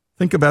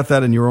 Think about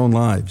that in your own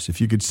lives.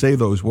 If you could say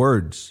those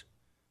words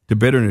to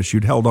bitterness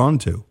you'd held on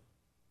to.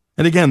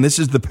 And again, this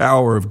is the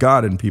power of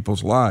God in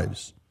people's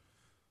lives.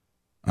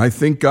 I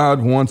think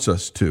God wants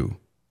us to.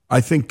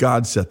 I think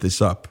God set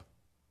this up.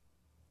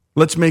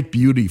 Let's make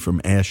beauty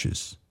from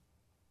ashes.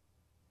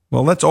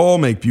 Well, let's all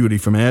make beauty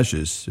from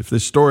ashes. If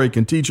this story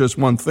can teach us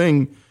one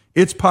thing,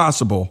 it's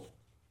possible.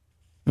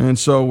 And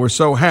so we're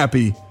so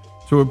happy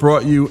to have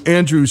brought you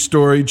Andrew's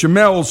story,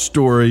 Jamel's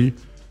story,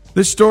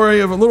 this story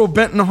of a little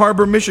Benton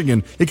Harbor,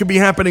 Michigan. It could be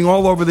happening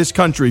all over this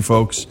country,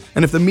 folks.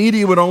 And if the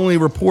media would only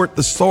report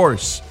the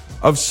source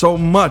of so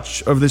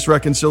much of this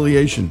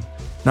reconciliation,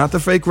 not the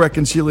fake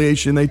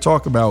reconciliation they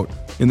talk about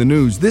in the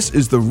news. This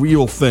is the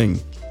real thing.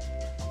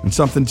 And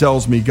something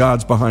tells me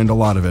God's behind a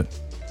lot of it.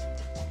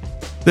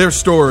 Their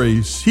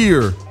stories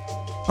here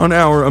on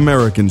Our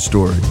American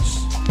Stories.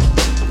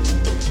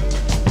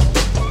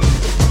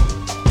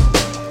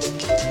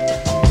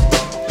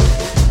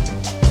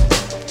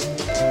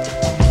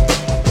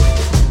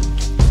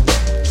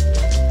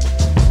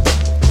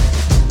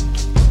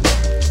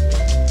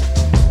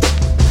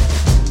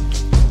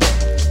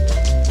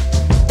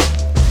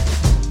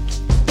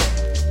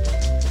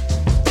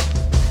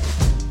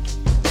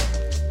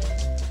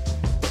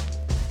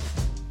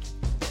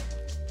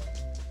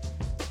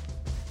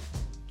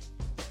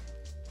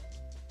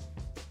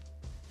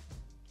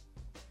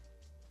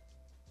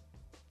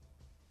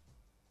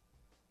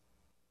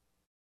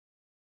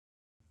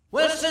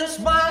 Well, since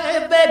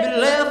my baby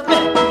left me,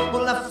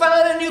 well, I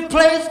found a new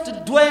place to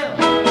dwell.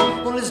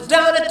 Well, it's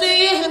down at the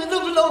end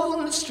of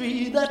Lonely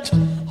Street, that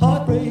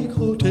Heartbreak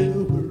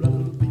Hotel where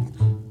I'll be.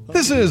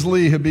 This is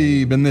Lee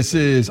Habib, and this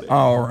is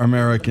Our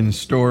American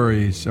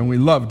Stories. And we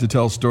love to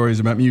tell stories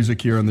about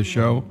music here on the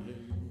show.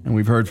 And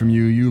we've heard from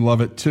you. You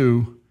love it,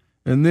 too.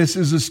 And this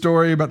is a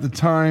story about the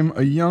time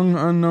a young,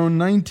 unknown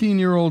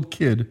 19-year-old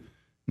kid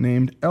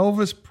named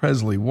Elvis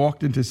Presley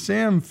walked into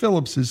Sam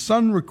Phillips'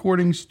 Sun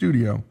recording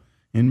studio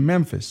in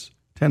Memphis,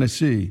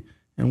 Tennessee,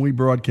 and we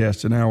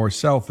broadcast an hour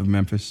south of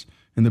Memphis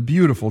in the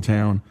beautiful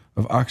town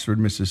of Oxford,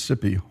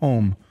 Mississippi,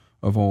 home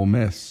of Ole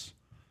Miss.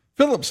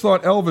 Phillips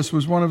thought Elvis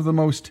was one of the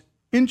most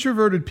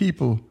introverted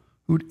people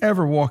who'd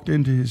ever walked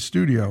into his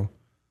studio,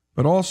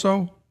 but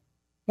also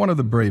one of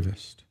the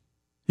bravest.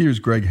 Here's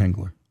Greg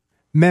Hengler.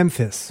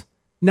 Memphis,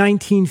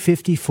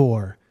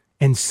 1954,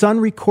 and Sun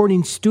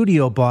recording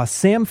studio boss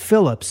Sam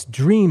Phillips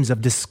dreams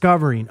of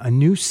discovering a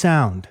new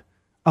sound.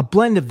 A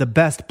blend of the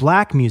best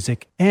black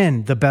music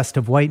and the best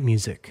of white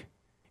music.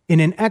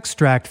 In an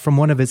extract from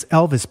one of his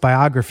Elvis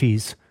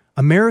biographies,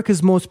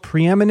 America's most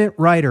preeminent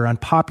writer on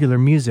popular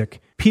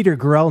music, Peter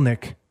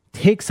Guralnick,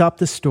 takes up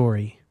the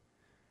story.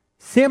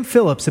 Sam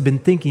Phillips had been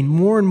thinking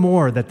more and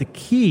more that the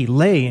key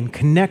lay in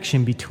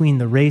connection between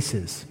the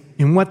races,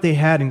 in what they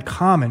had in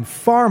common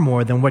far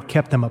more than what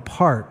kept them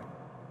apart.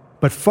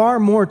 But far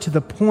more to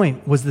the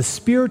point was the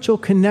spiritual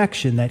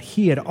connection that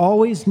he had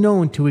always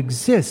known to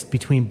exist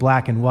between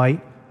black and white,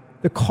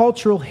 the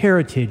cultural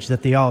heritage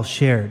that they all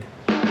shared.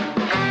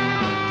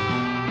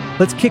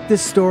 Let's kick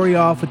this story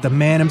off with the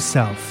man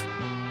himself,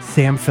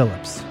 Sam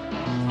Phillips.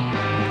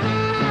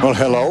 Well,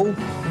 hello,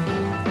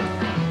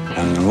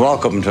 and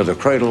welcome to the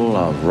cradle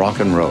of rock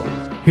and roll.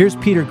 Here's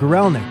Peter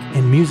Guralnick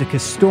and music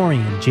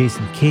historian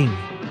Jason King.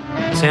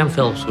 Sam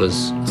Phillips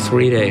was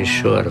 3 days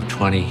short of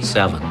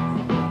 27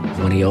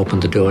 when he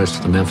opened the doors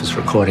to the Memphis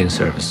recording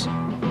service.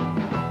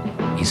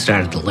 He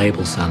started the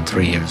label Sun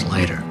 3 years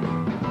later.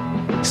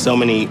 So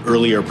many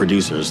earlier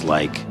producers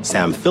like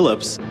Sam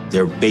Phillips,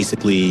 they're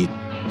basically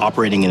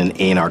operating in an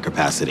A&R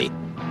capacity,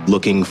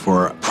 looking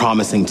for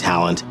promising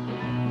talent,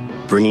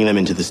 bringing them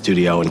into the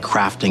studio and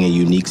crafting a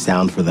unique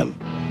sound for them.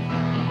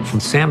 From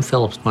Sam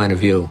Phillips' point of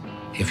view,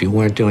 if you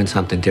weren't doing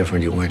something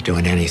different, you weren't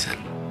doing anything.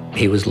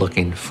 He was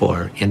looking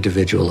for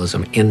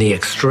individualism in the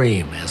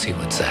extreme, as he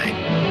would say.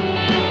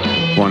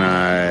 When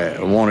I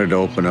wanted to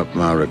open up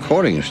my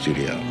recording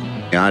studio,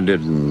 I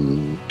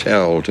didn't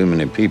tell too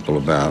many people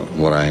about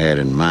what I had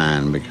in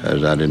mind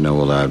because I didn't know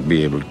whether I'd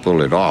be able to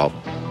pull it off.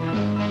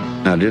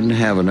 I didn't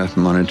have enough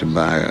money to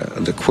buy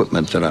the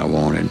equipment that I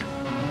wanted,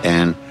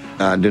 and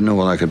I didn't know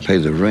whether I could pay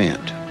the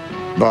rent.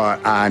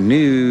 But I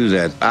knew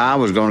that I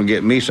was going to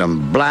get me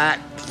some black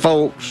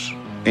folks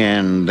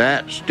in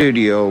that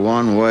studio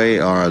one way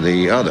or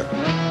the other.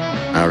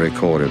 I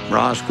recorded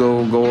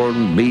Roscoe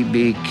Gordon,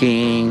 B.B.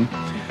 King,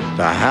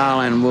 the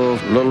Howlin'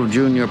 Wolf, Little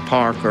Junior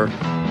Parker.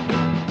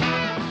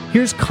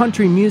 Here's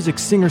country music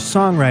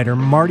singer-songwriter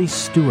Marty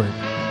Stewart.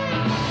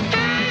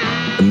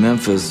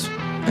 Memphis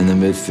in the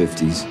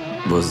mid-50s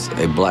was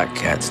a black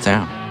cat's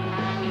town.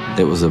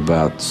 It was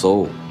about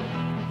soul.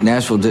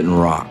 Nashville didn't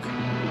rock.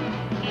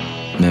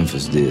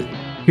 Memphis did.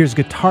 Here's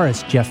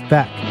guitarist Jeff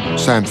Beck.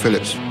 Sam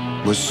Phillips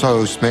was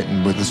so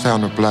smitten with the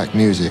sound of black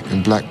music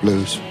and black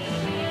blues.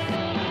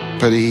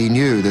 But he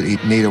knew that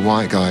he'd need a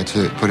white guy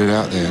to put it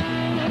out there.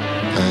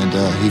 And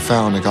he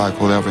found a guy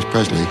called Elvis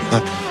Presley.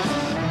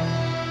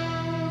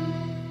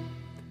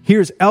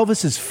 Here's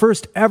Elvis's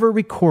first ever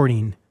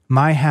recording,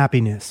 My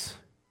Happiness.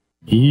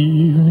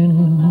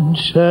 Evening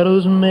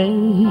shadows make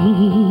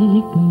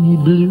me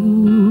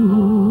blue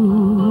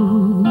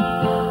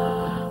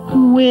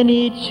when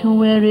each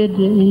weary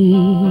day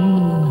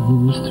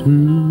is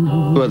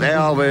through. With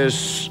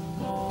Elvis,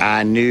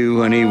 I knew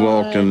when he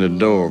walked in the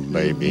door,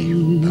 baby,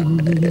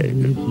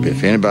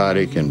 if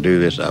anybody can do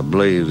this, I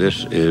believe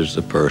this is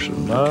the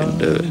person that can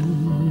do it.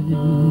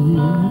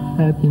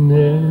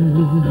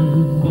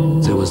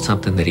 There was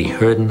something that he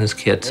heard in this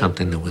kid,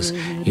 something that was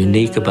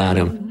unique about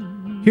him.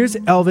 Here's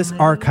Elvis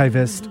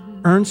archivist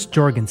Ernst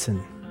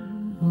Jorgensen.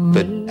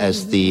 But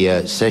as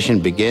the session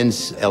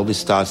begins, Elvis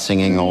starts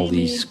singing all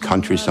these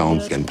country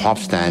songs and pop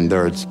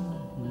standards.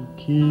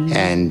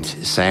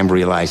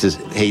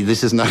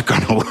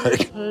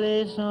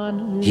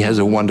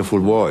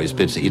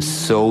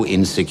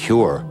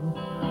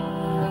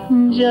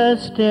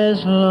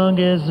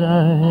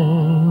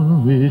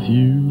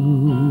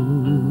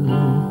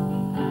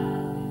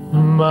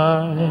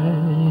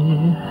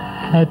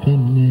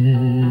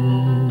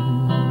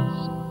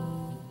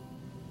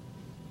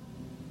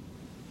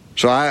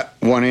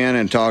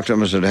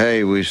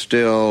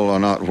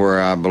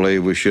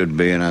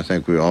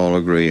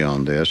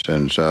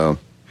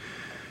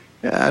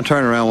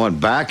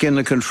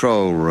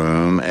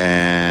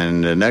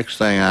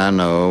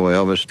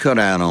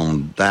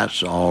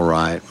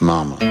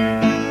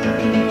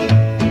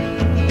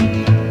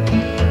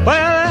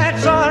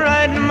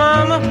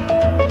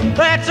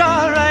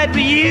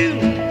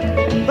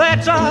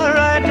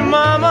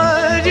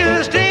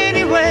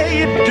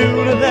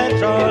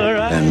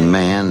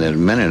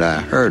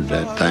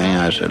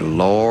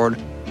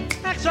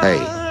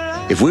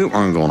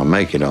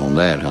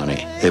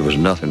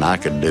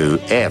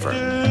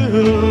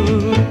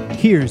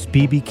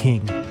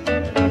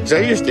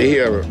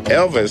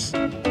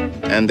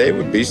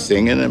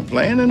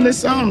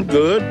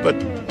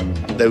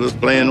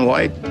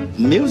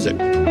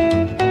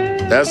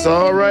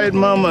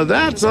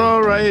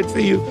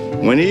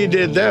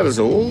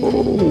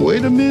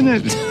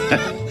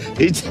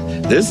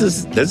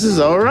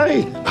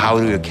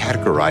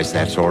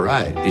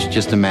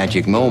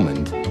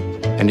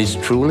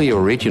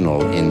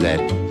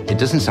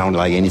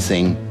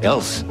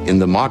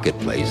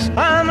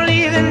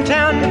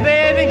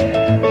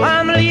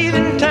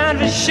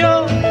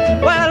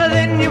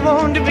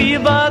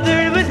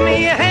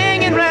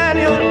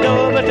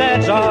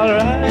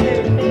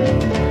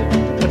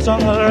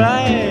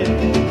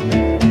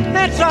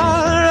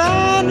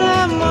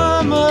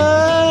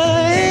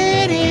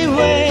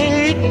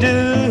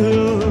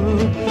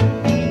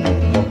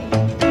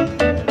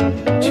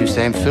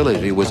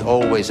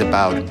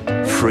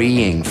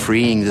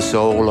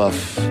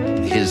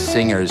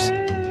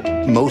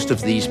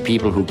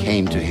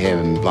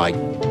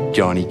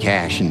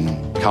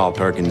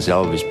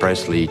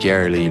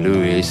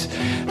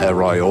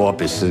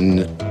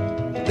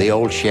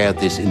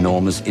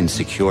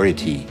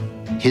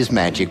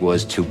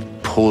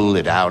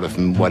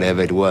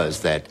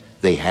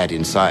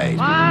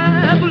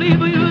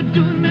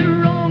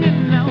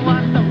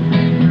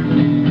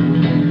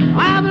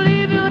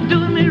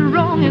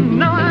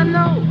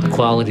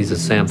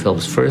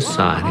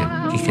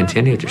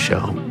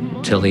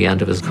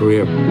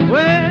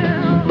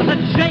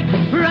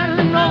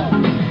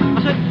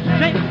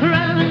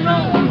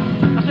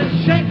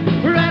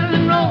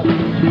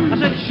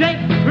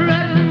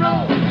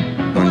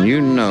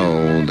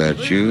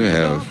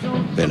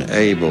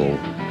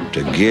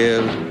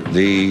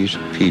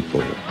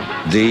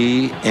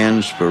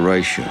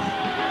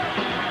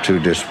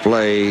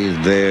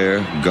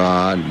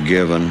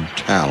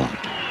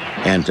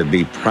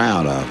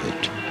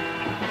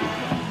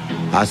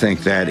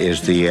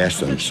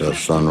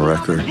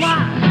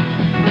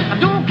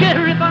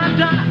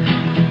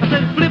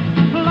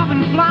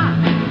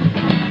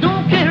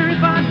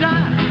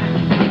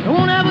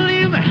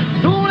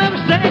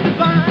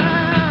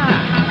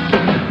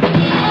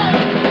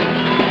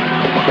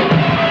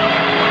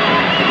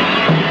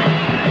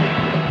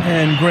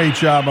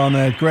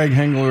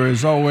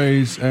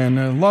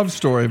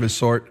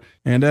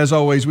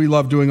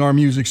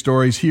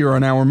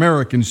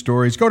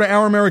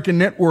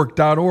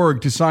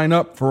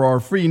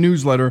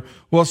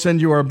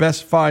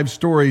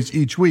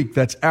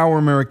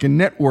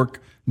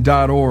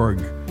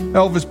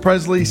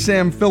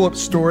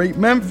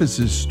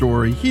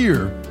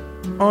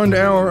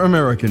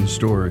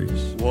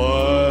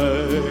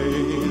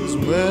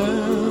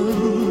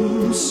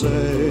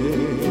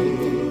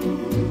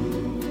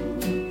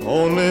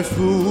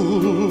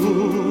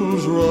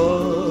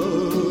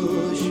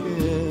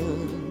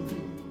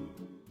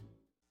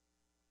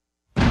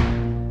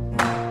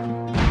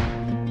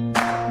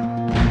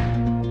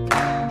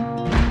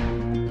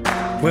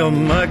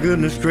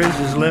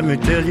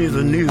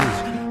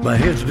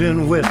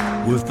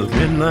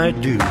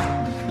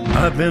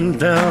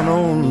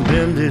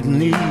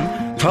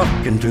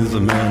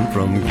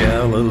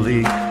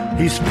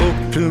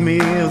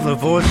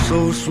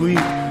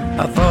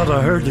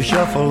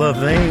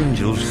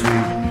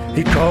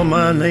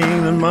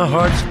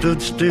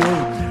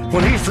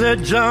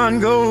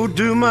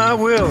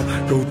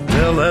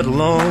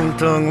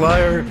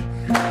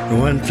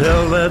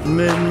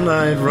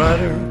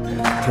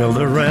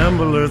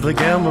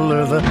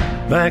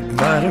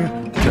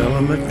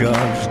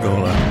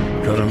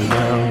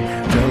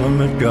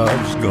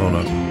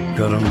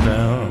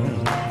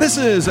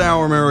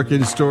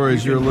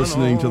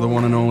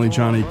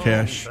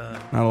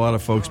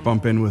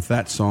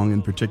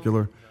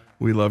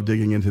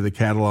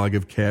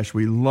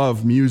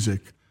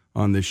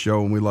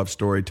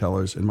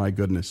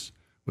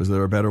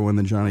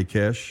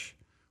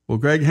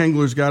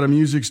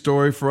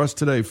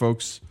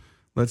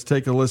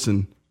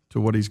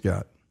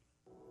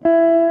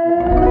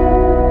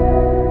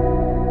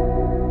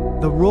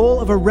 the role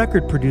of a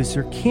record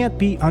producer can't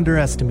be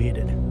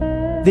underestimated.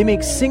 They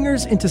make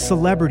singers into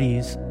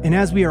celebrities, and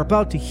as we are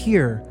about to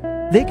hear,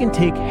 they can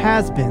take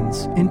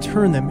has-beens and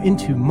turn them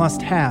into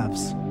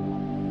must-haves.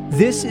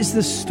 This is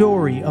the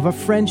story of a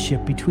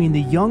friendship between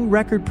the young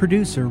record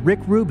producer Rick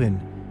Rubin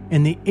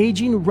and the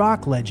aging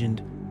rock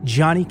legend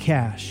Johnny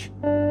Cash.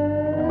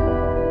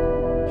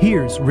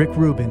 Here's Rick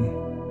Rubin.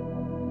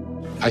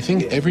 I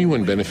think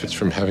everyone benefits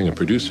from having a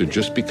producer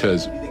just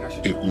because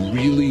it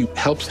really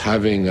helps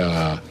having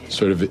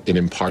sort of an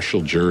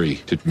impartial jury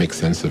to make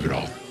sense of it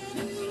all.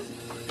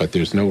 But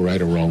there's no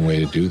right or wrong way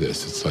to do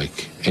this. It's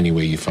like any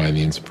way you find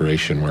the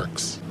inspiration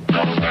works.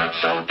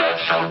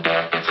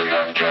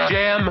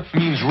 Jam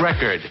means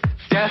record.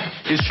 Def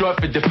is short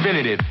for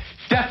definitive.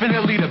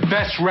 Definitely the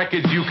best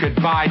records you could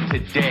buy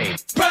today.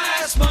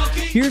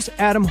 Here's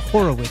Adam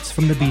Horowitz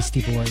from the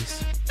Beastie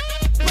Boys.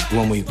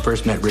 When we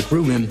first met Rick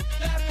Rubin,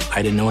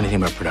 I didn't know anything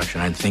about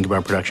production. I didn't think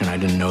about production. I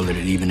didn't know that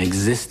it even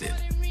existed.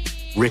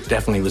 Rick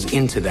definitely was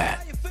into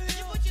that.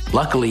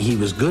 Luckily, he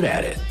was good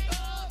at it.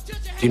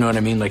 Do you know what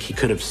I mean? Like, he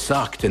could have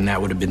sucked, and that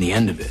would have been the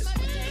end of it.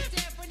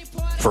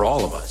 For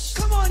all of us.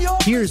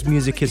 Here's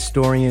music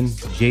historian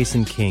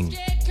Jason King.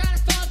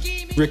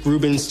 Rick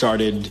Rubin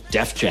started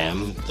Def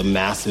Jam, the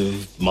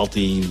massive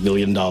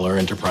multi-million-dollar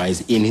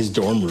enterprise, in his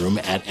dorm room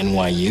at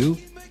NYU.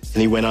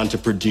 And he went on to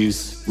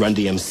produce Run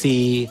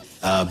DMC,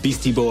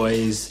 Beastie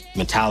Boys,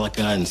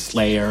 Metallica, and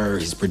Slayer.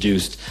 He's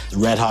produced the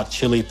Red Hot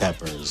Chili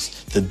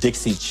Peppers, the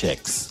Dixie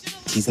Chicks.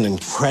 He's an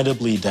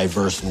incredibly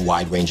diverse and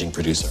wide-ranging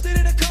producer.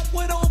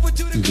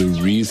 The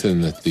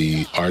reason that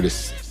the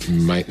artists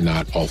might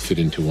not all fit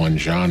into one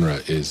genre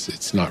is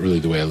it's not really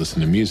the way I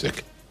listen to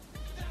music.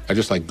 I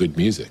just like good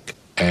music,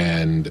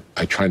 and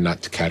I try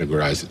not to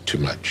categorize it too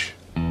much.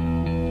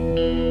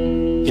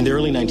 In the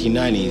early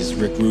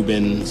 1990s, Rick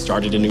Rubin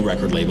started a new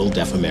record label,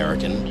 Def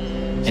American,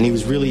 and he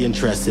was really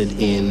interested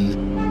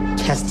in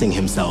testing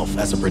himself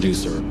as a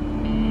producer.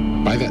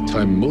 By that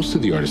time, most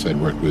of the artists I'd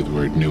worked with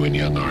were new and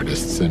young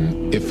artists,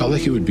 and it felt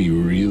like it would be a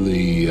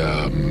really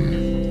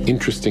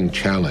interesting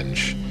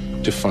challenge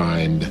to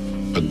find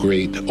a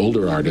great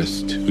older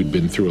artist who'd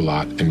been through a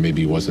lot and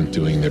maybe wasn't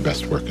doing their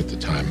best work at the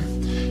time.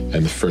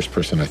 And the first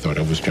person I thought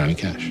of was Johnny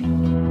Cash.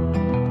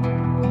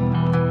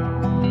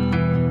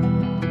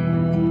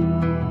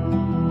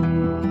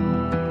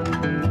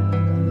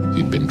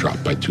 He'd been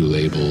dropped by 2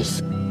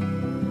 labels.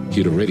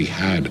 He'd already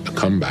had a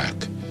comeback,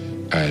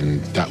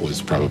 and that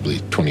was probably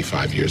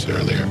 25 years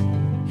earlier.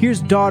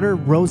 Here's daughter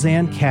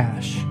Roseanne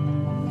Cash.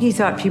 He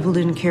thought people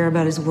didn't care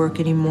about his work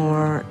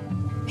anymore.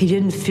 He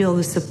didn't feel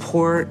the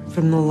support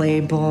from the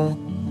label.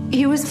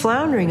 He was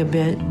floundering a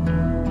bit.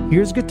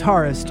 Here's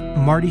guitarist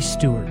Marty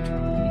Stewart.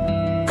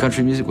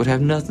 Country music would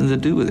have nothing to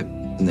do with it.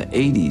 In the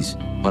 80s,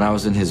 when I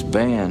was in his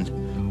band,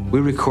 we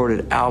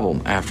recorded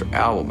album after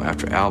album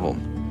after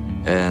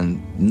album,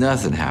 and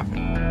nothing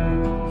happened.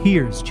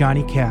 Here's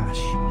Johnny Cash.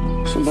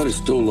 Somebody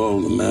stole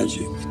all the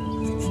magic,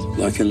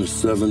 like in the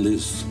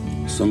 70s,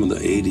 some of the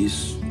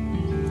 80s,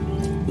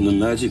 when the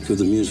magic of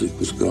the music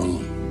was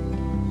gone.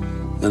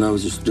 And I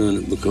was just doing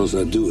it because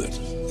I do it.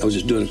 I was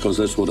just doing it because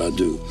that's what I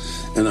do.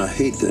 And I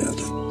hate that.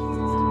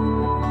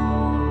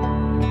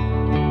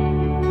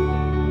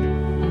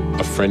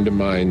 A friend of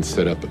mine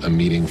set up a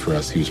meeting for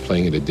us. He was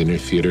playing at a dinner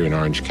theater in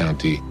Orange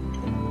County.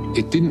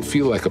 It didn't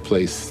feel like a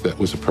place that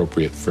was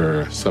appropriate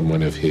for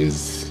someone of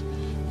his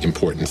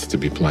importance to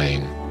be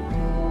playing.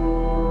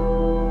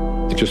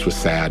 It just was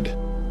sad.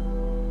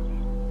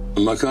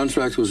 My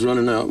contract was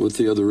running out with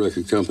the other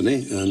record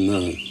company,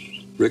 and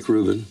Rick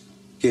Rubin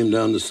came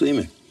down to see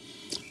me.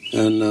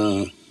 And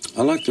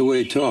I liked the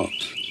way he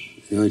talked.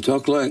 You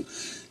know,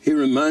 he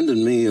reminded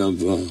me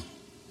of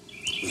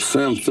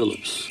Sam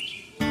Phillips.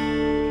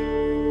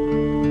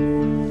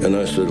 And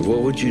I said,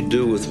 what would you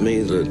do with me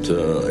that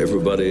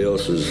everybody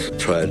else has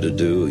tried to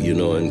do, you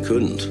know, and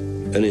couldn't?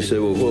 And he said,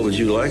 well, what would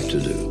you like to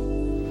do?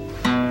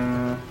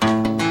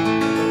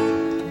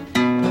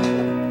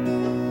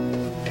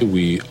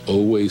 We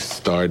always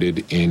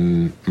started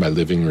in my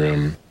living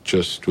room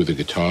just with a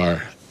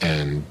guitar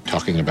and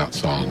talking about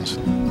songs.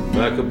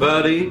 Back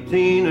about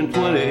 18 and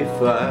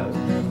 25,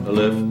 I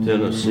left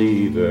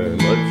Tennessee very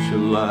much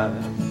alive.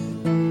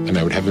 And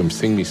I would have him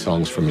sing me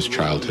songs from his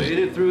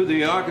childhood. Through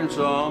the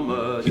Arkansas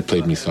mud. He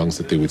played me songs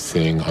that they would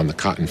sing on the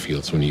cotton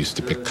fields when he used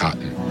to pick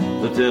cotton.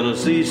 The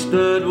Tennessee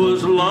stud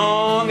was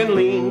long and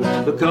lean,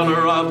 the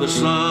color of the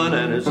sun,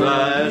 and his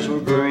eyes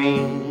were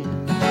green.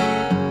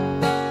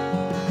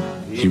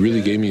 He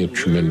really gave me a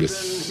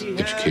tremendous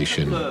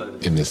education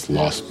in this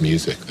lost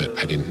music that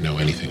I didn't know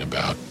anything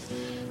about,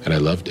 and I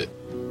loved it.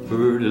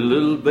 Pretty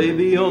little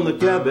baby on the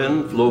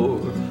cabin floor,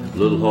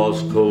 little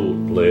horse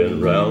colt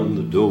playing round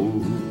the door.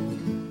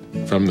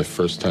 From the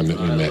first time that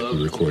we met,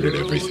 we recorded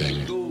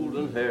everything,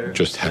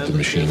 just had the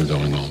machine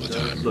going all the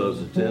time.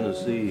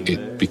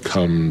 It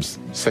becomes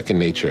second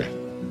nature.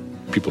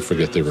 People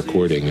forget they're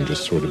recording and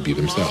just sort of be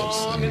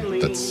themselves, and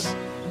that's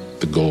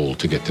the goal,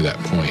 to get to that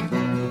point.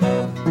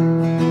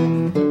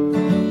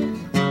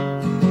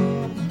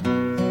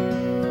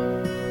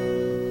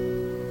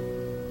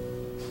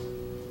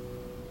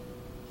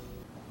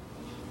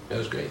 That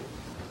was great.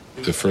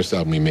 The first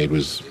album we made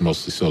was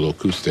mostly solo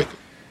acoustic.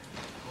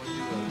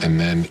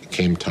 And then it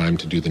came time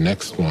to do the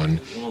next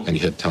one, and he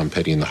had Tom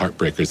Petty and the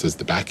Heartbreakers as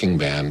the backing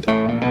band.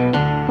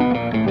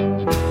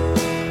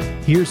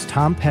 Here's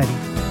Tom Petty.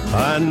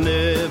 I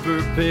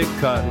never pick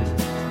cotton.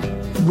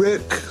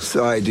 Rick's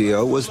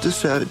idea was to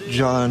set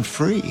John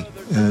free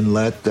and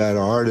let that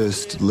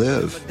artist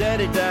live.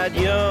 Daddy died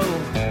young,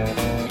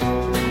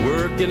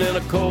 working in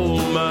a coal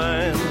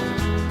mine.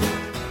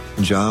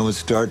 John would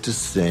start to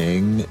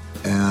sing,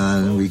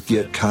 and we'd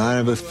get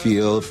kind of a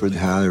feel for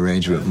how the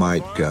arrangement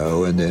might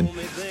go, and then,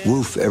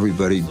 woof,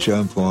 everybody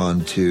jump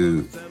on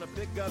to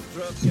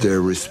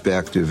their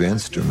respective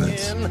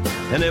instruments.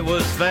 And it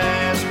was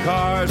fast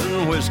cars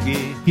and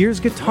whiskey.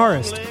 Here's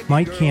guitarist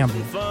Mike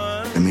Campbell.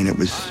 I mean, it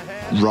was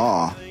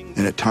raw,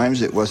 and at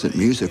times it wasn't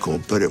musical,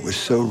 but it was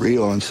so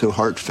real and so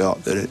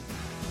heartfelt that it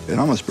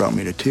almost brought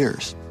me to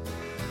tears.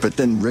 But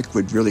then Rick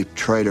would really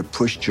try to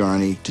push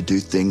Johnny to do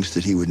things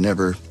that he would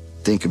never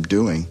think of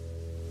doing.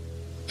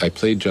 I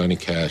played Johnny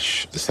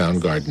Cash the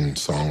Soundgarden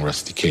song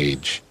Rusty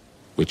Cage,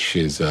 which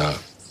is a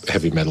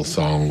heavy metal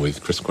song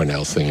with Chris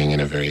Cornell singing in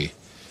a very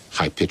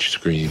high-pitched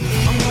scream.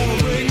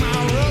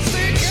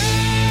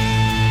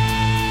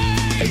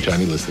 And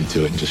Johnny listened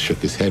to it and just shook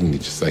his head, and he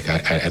just like,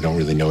 I don't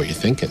really know what you're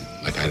thinking.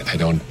 Like, I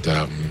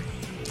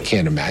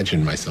can't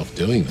imagine myself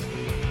doing it.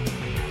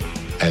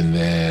 And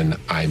then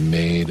I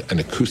made an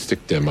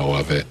acoustic demo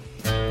of it.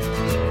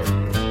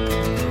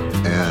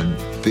 And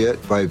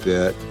bit by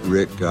bit,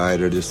 Rick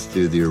guided us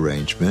through the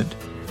arrangement,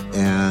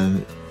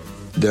 and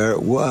there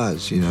it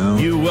was, you know.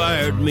 You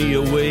wired me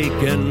awake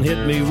and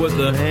hit me with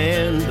a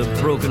hand of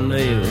broken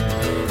nail.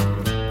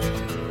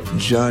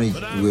 Johnny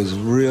was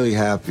really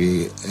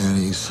happy, and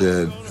he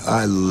said,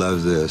 I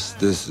love this.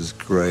 This is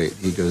great.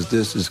 He goes,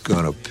 this is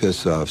going to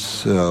piss off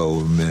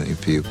so many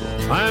people.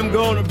 I'm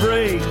gonna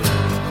break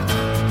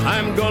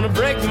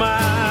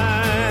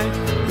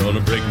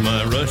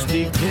my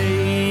rusty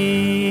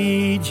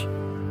cage.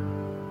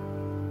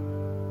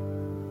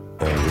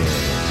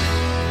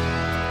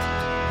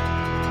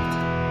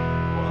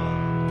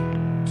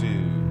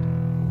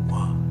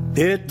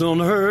 It don't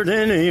hurt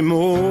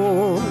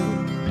anymore.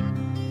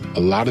 A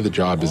lot of the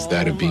job is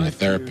that of being a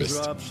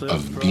therapist,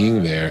 of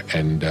being there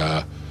and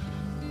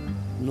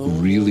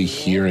really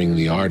hearing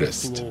the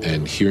artist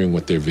and hearing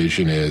what their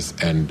vision is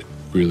and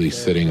really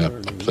setting up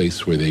a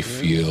place where they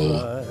feel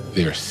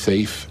they're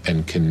safe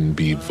and can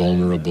be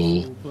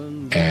vulnerable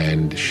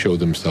and show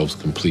themselves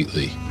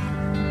completely.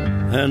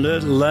 And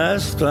at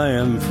last I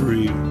am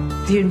free.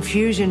 The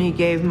infusion he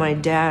gave my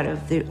dad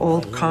of the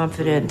old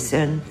confidence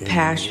and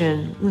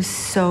passion was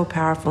so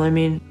powerful. I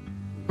mean,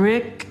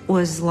 Rick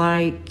was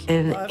like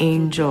an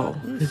angel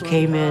who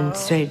came in and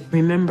said,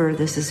 remember,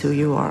 this is who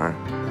you are.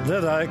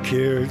 That I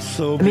cared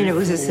so I mean, it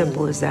was as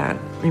simple as that.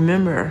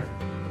 Remember.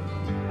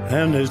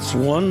 And it's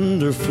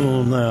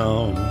wonderful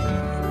now.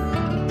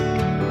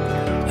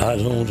 I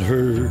don't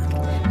hurt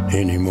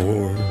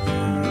anymore.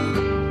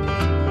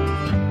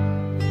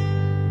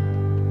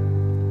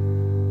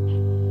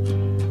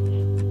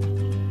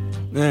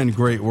 And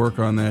great work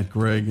on that,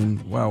 Greg.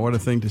 And wow, what a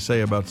thing to say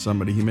about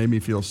somebody. He made me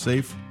feel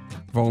safe,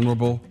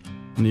 vulnerable,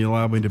 and he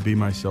allowed me to be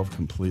myself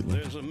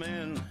completely.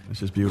 It's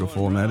just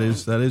beautiful, and that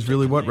is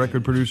really what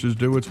record producers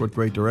do. It's what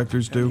great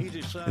directors do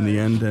in the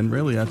end, and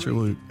really,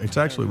 it's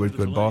actually what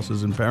good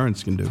bosses and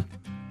parents can do.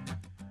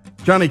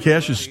 Johnny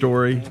Cash's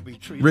story,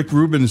 Rick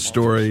Rubin's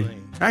story.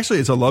 Actually,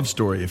 it's a love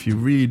story. If you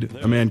read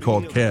A Man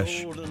Called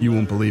Cash, you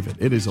won't believe it.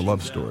 It is a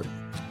love story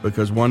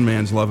because one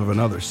man's love of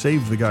another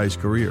saved the guy's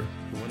career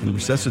and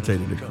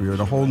resuscitated a career. And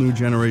a whole new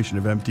generation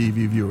of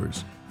MTV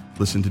viewers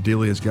listen to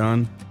Delia's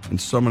Gone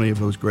and so many of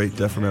those great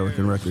Deaf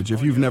American records.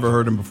 If you've never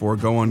heard them before,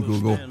 go on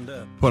Google,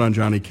 put on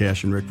Johnny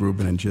Cash and Rick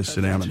Rubin and just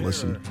sit down and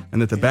listen. And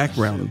that the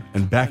background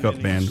and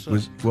backup band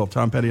was, well,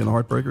 Tom Petty and the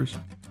Heartbreakers.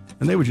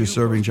 And they were just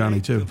serving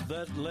Johnny, too.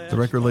 The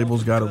record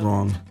labels got it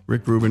wrong.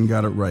 Rick Rubin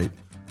got it right.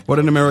 What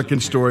an American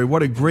story.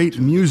 What a great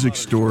music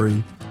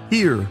story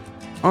here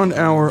on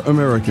Our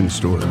American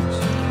Stories.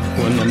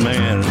 When the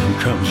man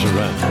comes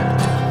around,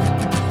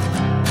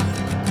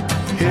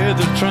 hear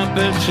the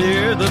trumpets,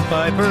 hear the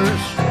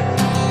pipers,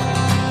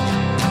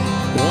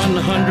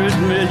 100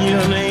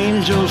 million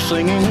angels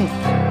singing.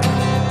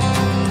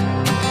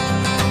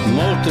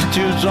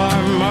 Multitudes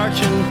are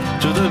marching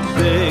to the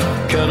big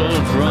kettle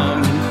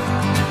drum.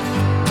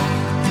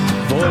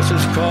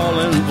 Voices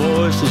calling,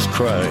 voices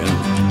crying.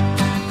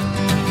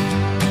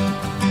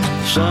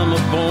 Some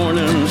are born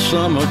and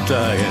some are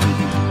dying.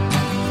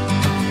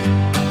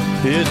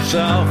 It's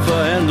Alpha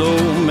and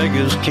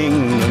Omega's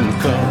kingdom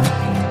come.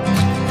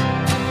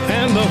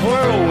 And the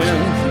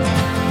whirlwind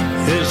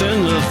is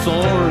in the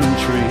thorn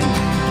tree.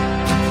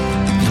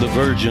 The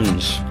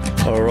virgins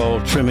are all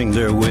trimming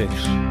their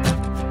wicks.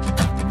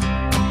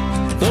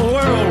 The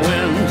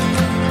whirlwind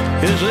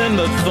is in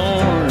the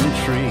thorn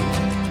tree.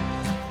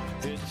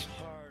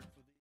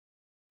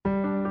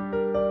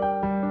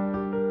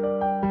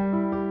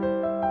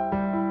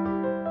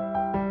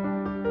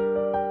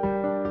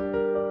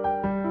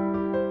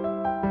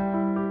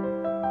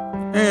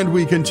 And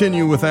we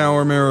continue with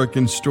Our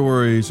American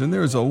Stories, and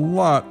there's a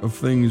lot of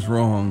things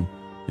wrong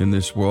in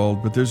this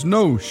world, but there's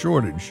no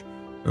shortage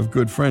of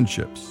good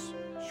friendships.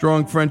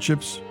 Strong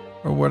friendships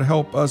are what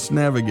help us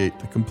navigate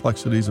the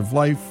complexities of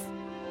life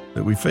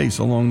that we face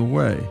along the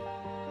way.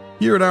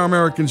 Here at Our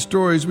American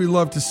Stories, we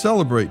love to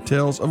celebrate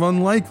tales of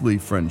unlikely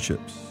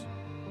friendships.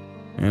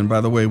 And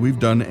by the way, we've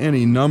done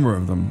any number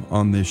of them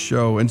on this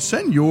show, and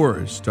send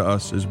yours to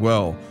us as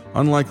well.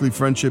 Unlikely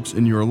friendships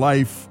in your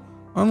life,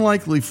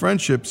 unlikely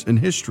friendships in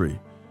history,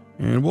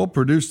 and we'll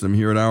produce them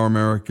here at Our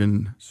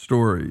American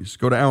Stories.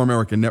 Go to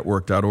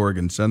ouramericannetwork.org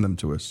and send them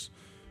to us.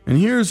 And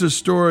here's a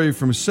story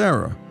from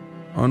Sarah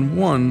on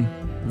one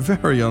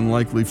very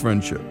unlikely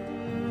friendship.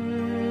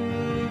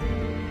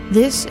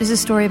 This is a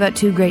story about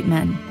two great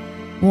men.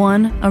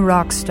 One, a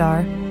rock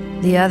star,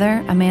 the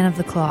other, a man of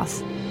the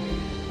cloth.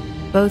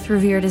 Both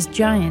revered as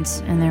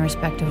giants in their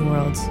respective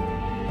worlds.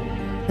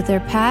 But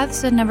their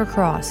paths had never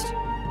crossed.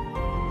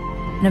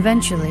 And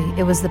eventually,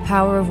 it was the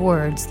power of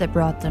words that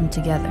brought them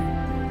together.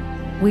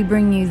 We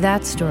bring you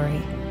that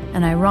story,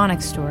 an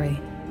ironic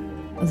story,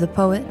 of the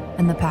poet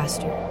and the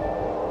pastor.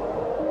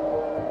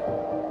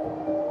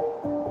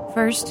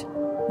 First,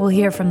 we'll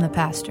hear from the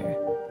pastor.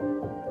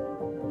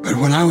 But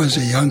when I was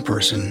a young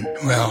person,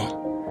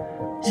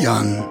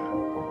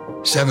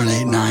 young, 7,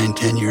 8, 9,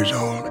 10 years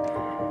old,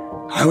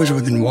 I was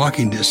within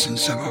walking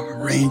distance of a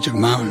range of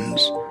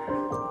mountains.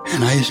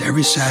 And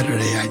every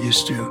Saturday I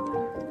used to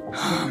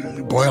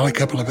boil a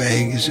couple of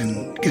eggs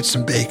and get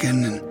some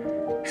bacon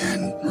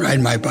and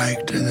ride my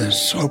bike to the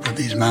slope of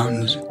these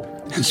mountains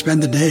and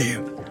spend the day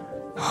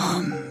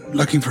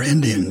looking for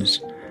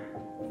Indians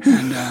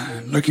and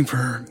looking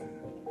for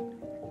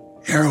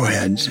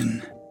arrowheads.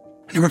 And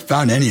I never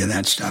found any of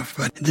that stuff,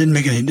 but it didn't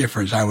make any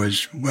difference. I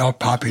was well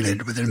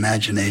populated with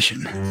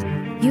imagination.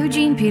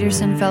 Eugene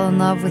Peterson fell in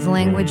love with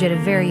language at a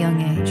very young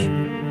age.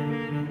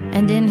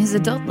 And in his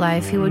adult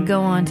life, he would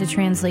go on to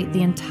translate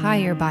the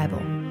entire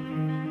Bible.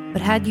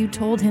 But had you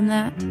told him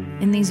that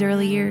in these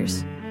early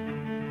years,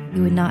 he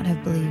would not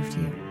have believed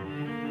you.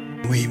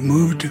 We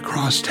moved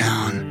across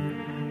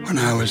town when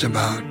I was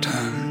about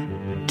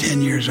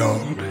 10 years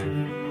old.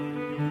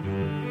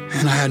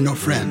 And I had no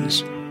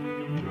friends.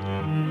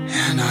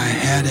 And I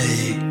had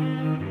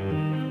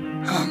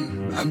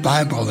a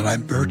Bible that I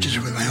purchased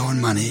with my own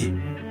money.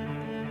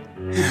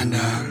 And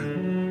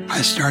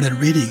I started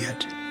reading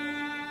it.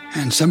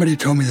 And somebody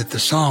told me that the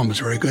Psalms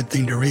were a good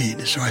thing to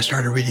read, so I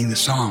started reading the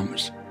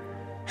Psalms.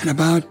 And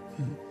about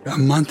a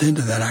month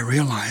into that, I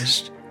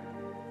realized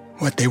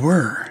what they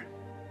were.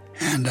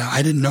 And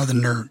I didn't know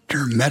the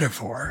term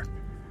metaphor,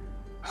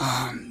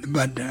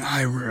 but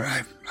I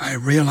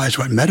realized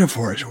what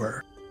metaphors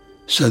were.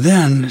 So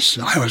then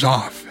I was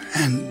off,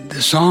 and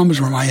the Psalms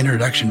were my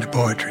introduction to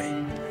poetry.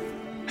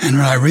 And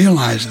when I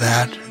realized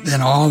that,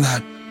 then all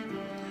that,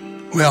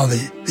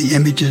 the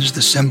images,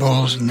 the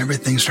symbols, and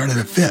everything started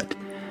to fit.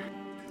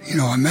 You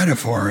know, a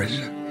metaphor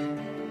is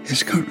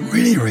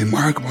really a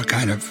remarkable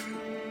kind of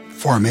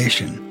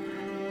formation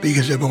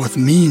because it both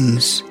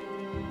means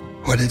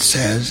what it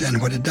says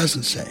and what it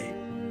doesn't say.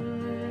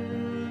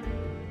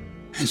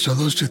 And so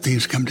those two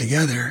things come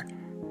together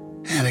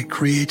and it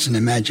creates an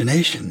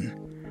imagination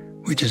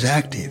which is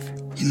active.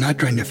 You're not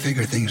trying to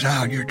figure things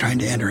out, you're trying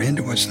to enter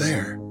into what's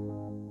there.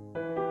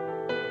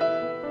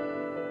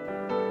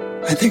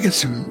 I think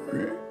it's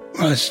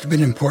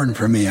been important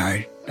for me.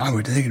 I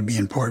would think it'd be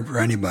important for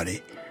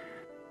anybody.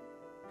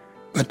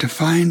 But to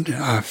find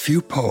a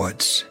few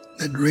poets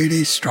that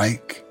really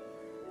strike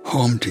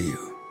home to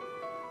you,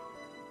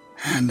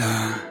 and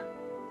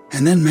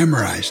then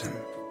memorize them,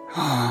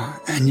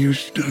 and you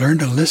learn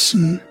to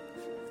listen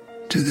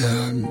to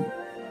the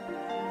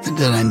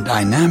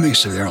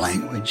dynamics of their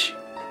language,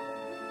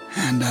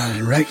 and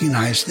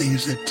recognize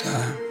things that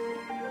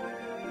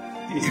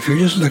if you're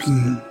just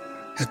looking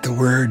at the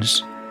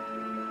words,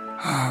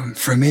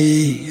 for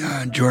me,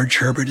 George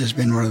Herbert has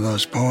been one of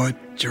those poets,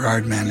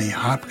 Gerard Manley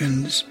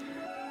Hopkins,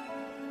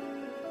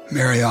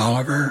 Mary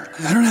Oliver.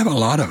 I don't have a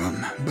lot of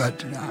them,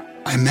 but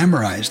I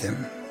memorize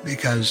them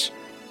because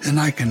then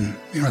I can,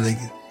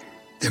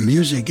 the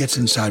music gets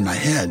inside my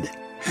head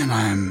and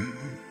I'm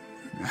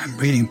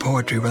reading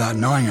poetry without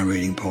knowing I'm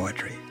reading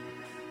poetry.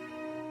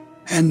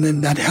 And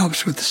then that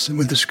helps with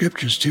the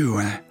scriptures too.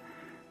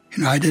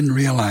 I didn't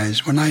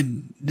realize when I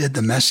did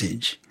the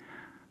message,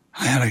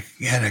 I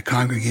had a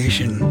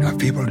congregation of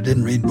people who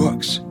didn't read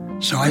books.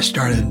 So I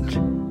started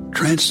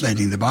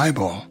translating the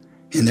Bible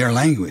in their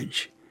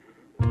language,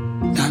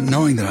 not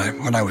knowing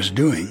what I was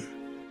doing.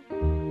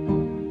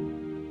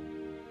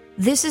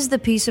 This is the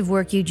piece of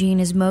work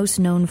Eugene is most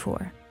known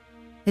for.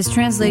 His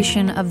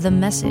translation of the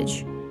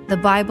Message, the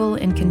Bible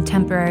in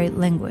contemporary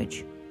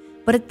language.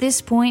 But at this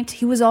point,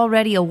 he was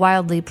already a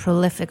wildly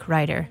prolific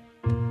writer,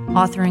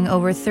 authoring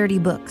over 30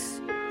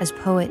 books as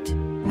poet,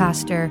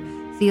 pastor,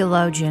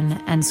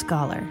 theologian, and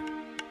scholar.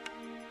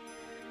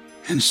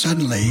 And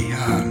suddenly,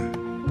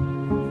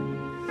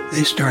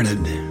 they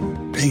started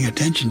paying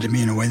attention to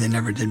me in a way they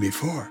never did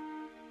before.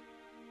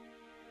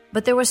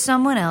 But there was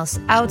someone else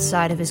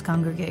outside of his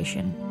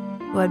congregation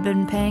who had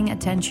been paying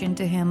attention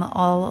to him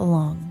all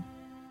along.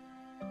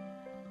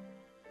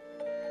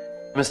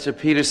 Mr.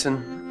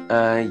 Peterson,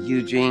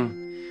 Eugene,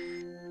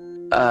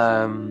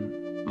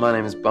 my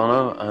name is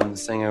Bono. I'm the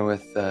singer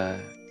with the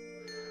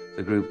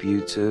group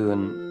U2,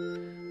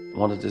 and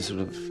wanted to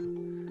sort of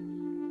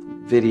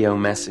video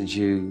message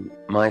you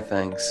my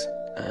thanks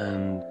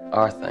and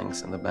our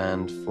thanks in the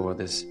band for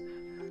this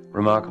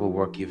remarkable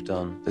work you've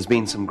done. There's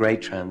been some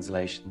great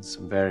translations,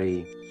 some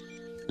very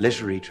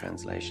literary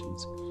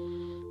translations,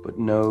 but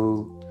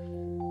no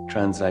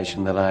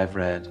translation that I've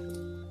read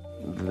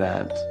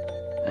that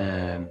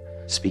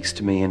speaks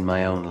to me in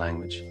my own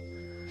language.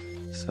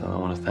 So I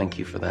want to thank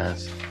you for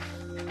that.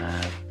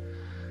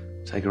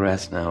 Take a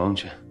rest now,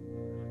 won't you?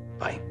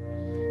 Bye.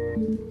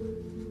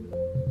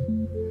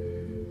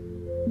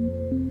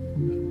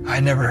 I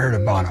never heard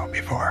of Bono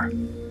before.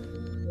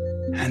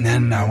 And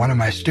then one of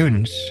my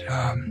students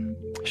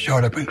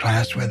showed up in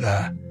class with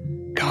a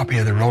copy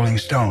of the Rolling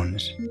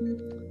Stones.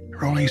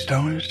 Rolling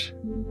Stones?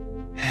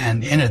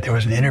 And in it there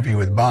was an interview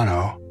with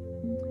Bono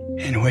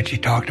in which he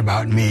talked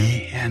about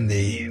me and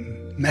the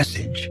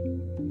message.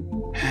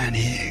 And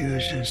he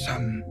used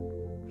some,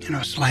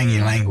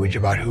 slangy language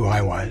about who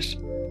I was.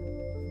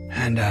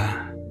 And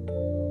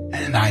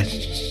I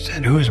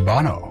said, "Who's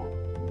Bono?"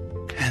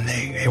 And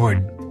they were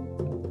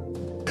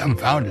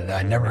dumbfounded.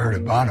 I'd never heard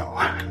of Bono.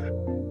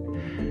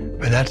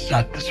 But that's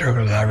not the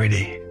circle that I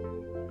really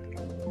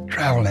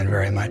travel in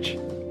very much.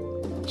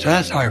 So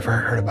that's how I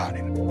first heard about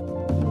him.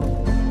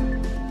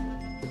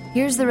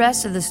 Here's the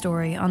rest of the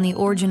story on the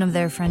origin of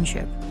their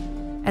friendship,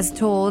 as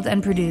told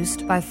and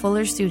produced by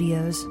Fuller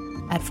Studios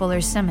at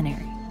Fuller's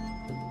Seminary.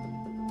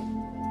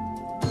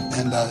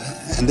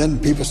 And then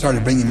people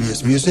started bringing me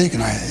his music,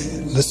 and I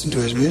listened to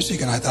his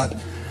music, and I thought,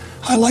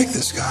 I like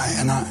this guy.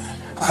 And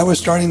I was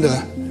starting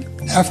to,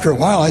 after a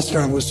while, was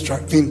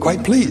feeling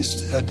quite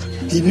pleased that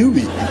he knew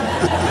me.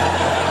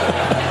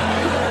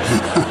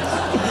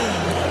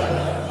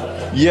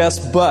 Yes,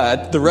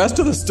 but the rest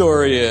of the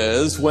story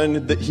is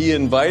when he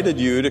invited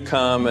you to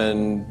come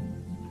and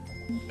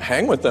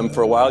hang with them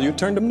for a while, you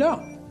turned him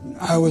down.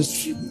 I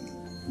was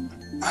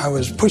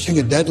pushing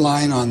a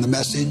deadline on the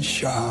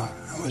message. I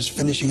was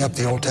finishing up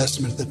the Old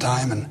Testament at the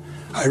time, and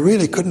I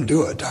really couldn't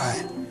do it.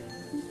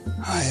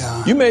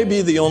 You may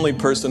be the only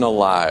person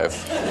alive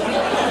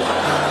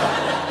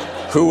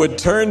who would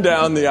turn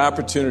down the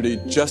opportunity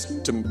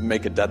just to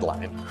make a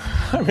deadline.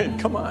 I mean,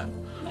 come on.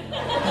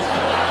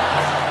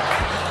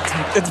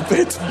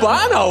 It's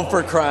Bono,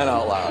 for crying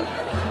out loud.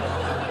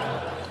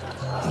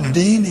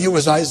 Dean, it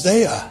was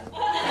Isaiah.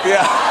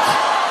 Yeah.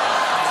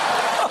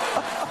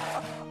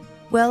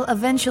 Well,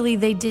 eventually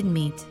they did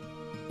meet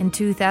in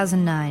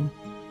 2009,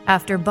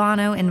 after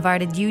Bono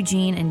invited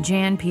Eugene and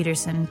Jan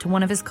Peterson to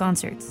one of his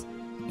concerts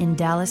in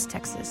Dallas,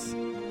 Texas.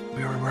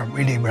 We were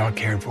really well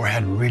cared for,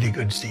 had really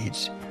good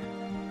seats.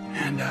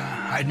 And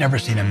I'd never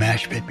seen a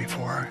mash pit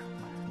before.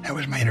 That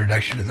was my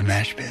introduction to the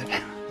mash pit.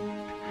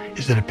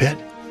 Is it a pit?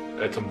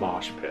 It's a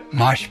mosh pit.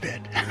 Mosh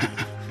pit.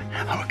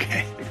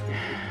 Okay.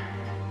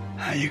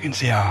 You can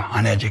see how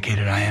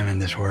uneducated I am in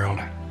this world.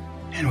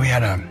 And we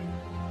had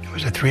it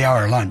was a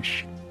 3-hour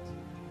lunch.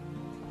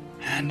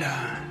 And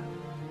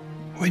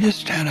we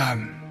just had a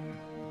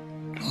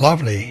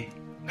lovely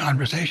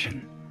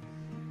conversation.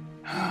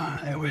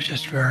 It was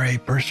just very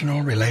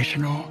personal,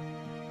 relational.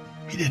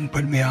 He didn't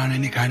put me on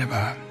any kind of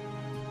a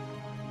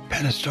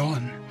pedestal,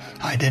 and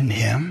I didn't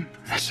him.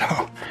 So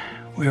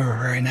we were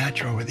very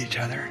natural with each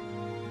other.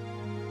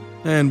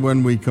 And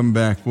when we come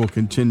back, we'll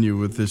continue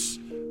with this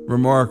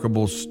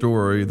remarkable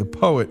story, the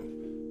poet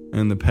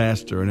and the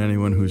pastor, and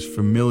anyone who's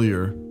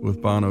familiar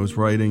with Bono's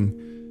writing,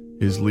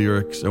 his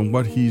lyrics, and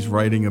what he's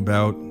writing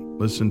about.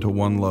 Listen to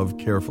One Love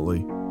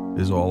carefully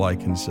is all I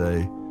can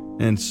say.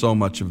 And so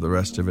much of the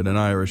rest of it. An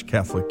Irish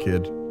Catholic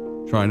kid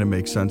trying to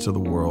make sense of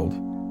the world,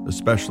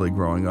 especially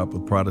growing up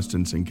with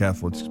Protestants and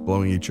Catholics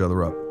blowing each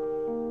other up,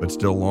 but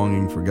still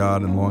longing for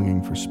God and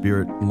longing for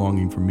spirit and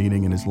longing for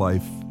meaning in his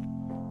life.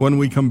 When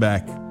we come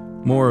back,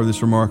 more of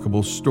this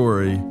remarkable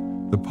story,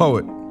 the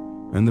poet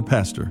and the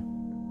pastor,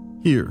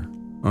 here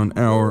on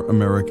Our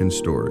American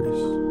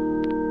Stories.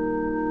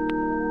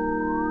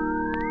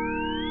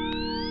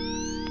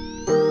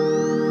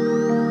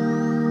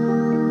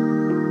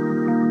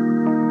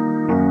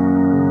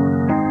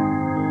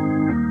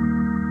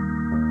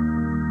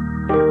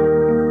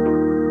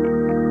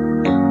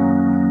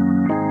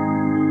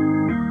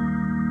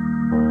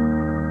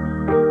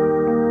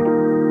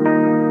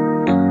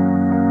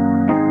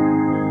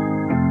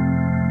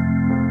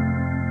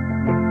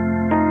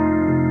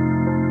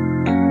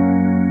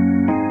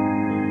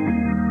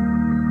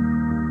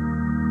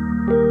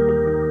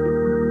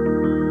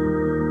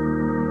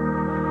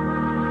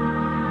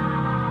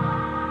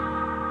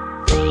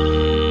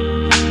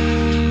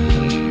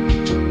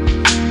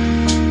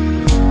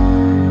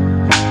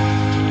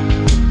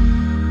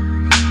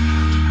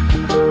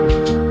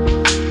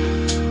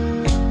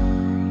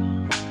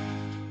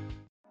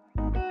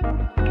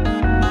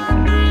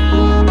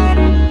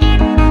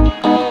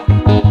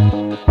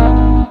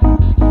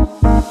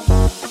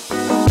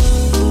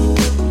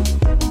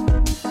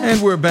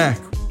 back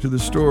to the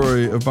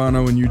story of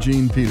Bono and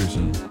Eugene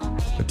Peterson,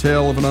 a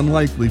tale of an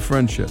unlikely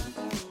friendship.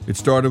 It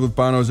started with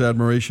Bono's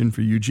admiration for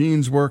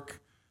Eugene's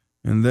work,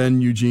 and then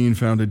Eugene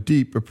found a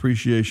deep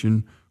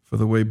appreciation for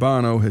the way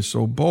Bono has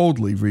so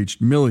boldly reached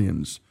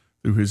millions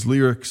through his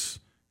lyrics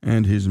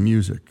and his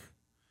music.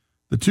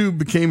 The two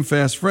became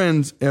fast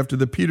friends after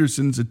the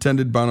Petersons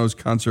attended Bono's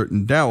concert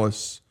in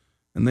Dallas,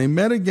 and they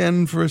met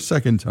again for a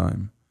second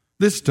time,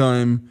 this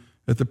time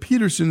at the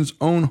Petersons'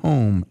 own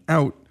home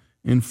out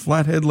in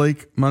Flathead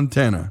Lake,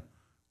 Montana,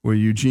 where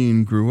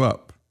Eugene grew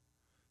up.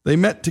 They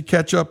met to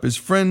catch up as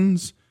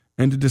friends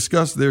and to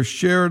discuss their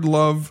shared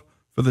love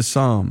for the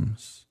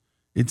Psalms.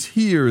 It's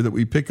here that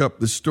we pick up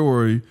the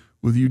story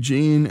with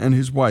Eugene and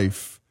his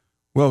wife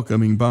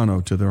welcoming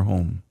Bono to their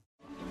home.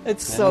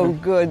 It's so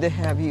good to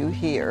have you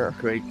here.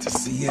 Great to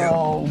see you.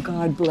 Oh,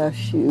 God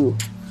bless you.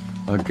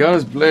 Well,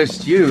 God's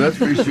blessed you, that's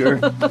for sure.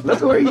 Look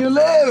where you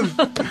live.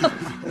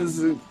 This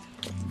is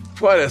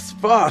quite a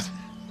spot.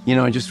 You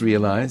know, I just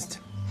realized,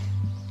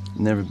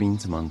 never been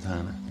to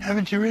Montana.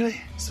 Haven't you really?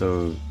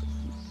 So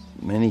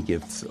many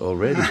gifts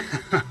already.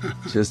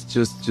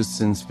 just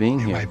since being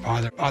here. My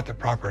father bought the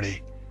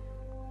property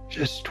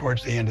just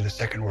towards the end of the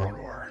Second World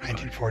War,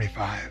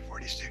 1945,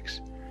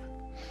 46.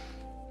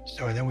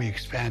 So then we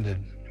expanded.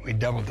 We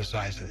doubled the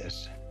size of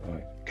this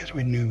because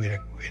we knew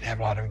we'd have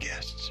a lot of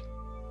guests.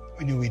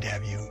 We knew we'd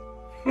have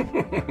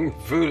you.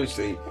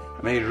 Foolishly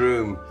made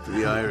room for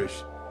the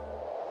Irish.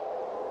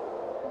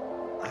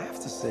 I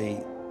have to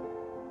say,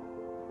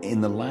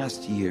 in the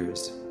last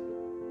years,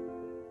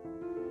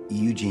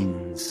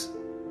 Eugene's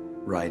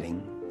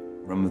writing,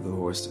 Run with the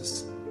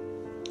Horses,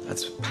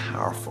 that's a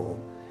powerful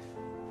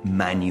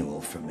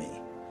manual for me.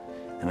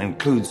 And it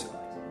includes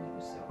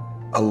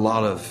a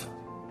lot of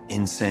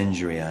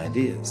incendiary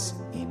ideas.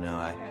 You know,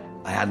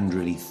 I hadn't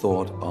really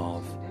thought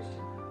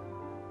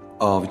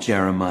of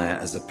Jeremiah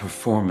as a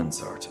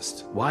performance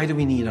artist. Why do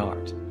we need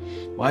art?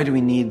 Why do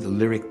we need the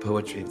lyric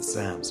poetry of the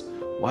Psalms?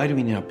 Why do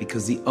we need art?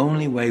 Because the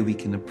only way we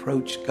can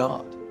approach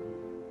God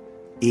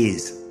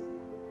is,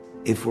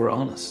 if we're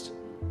honest,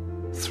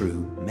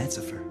 through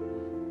metaphor,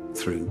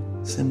 through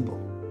symbol.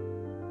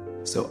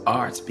 So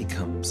art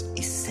becomes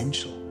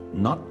essential,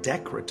 not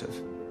decorative.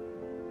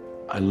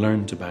 I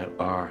learned about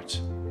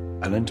art.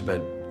 I learned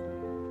about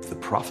the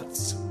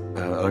prophets.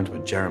 I learned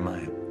about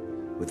Jeremiah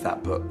with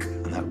that book,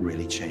 and that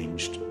really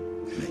changed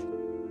me.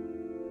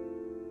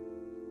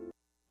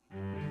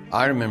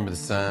 I remember the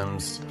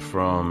Psalms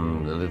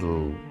from the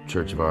little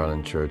Church of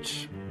Ireland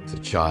church as a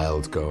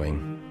child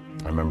going.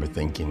 I remember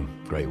thinking,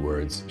 great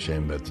words,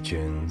 shame about the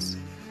tunes.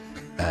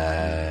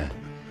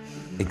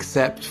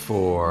 Except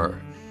for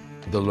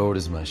The Lord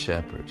is My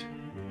Shepherd,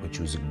 which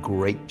was a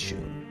great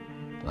tune.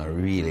 And I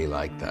really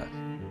liked that.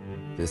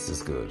 This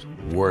is good.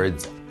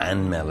 Words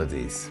and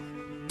melodies.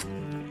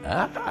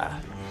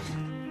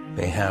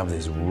 They have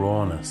this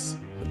rawness,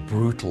 the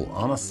brutal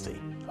honesty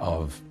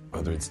of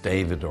whether it's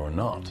David or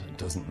not, it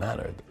doesn't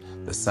matter.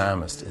 The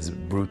psalmist is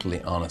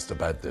brutally honest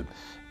about the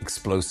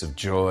explosive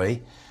joy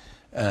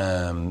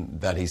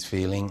that he's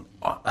feeling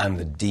and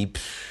the deep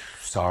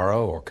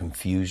sorrow or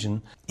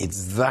confusion.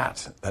 It's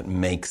that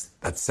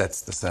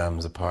sets the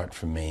Psalms apart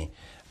for me.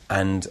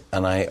 And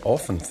I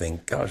often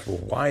think, gosh, well,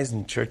 why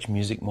isn't church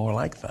music more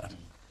like that?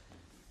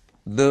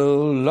 The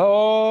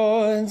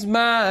Lord's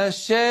my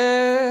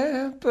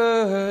shepherd,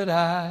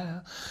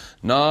 I'll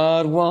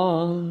not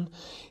want.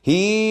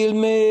 He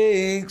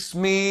makes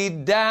me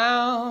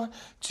down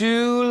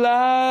to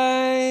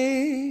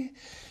lie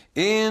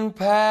in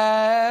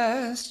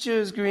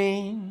pastures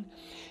green.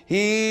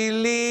 He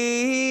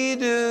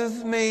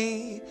leadeth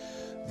me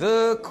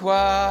the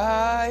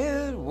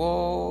quiet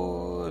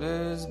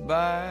waters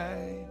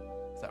by.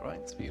 Is that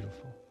right? It's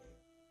beautiful.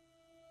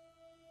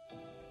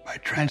 By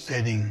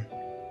translating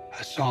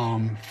a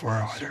psalm for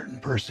a certain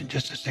person,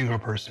 just a single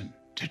person,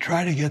 to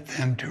try to get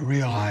them to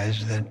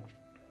realize that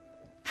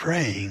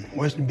praying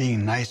wasn't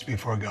being nice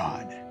before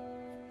God.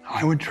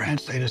 I would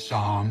translate a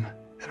psalm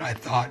that I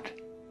thought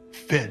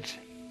fit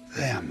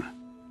them.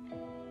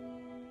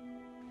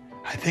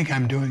 I think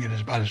I'm doing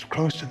it about as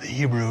close to the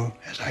Hebrew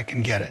as I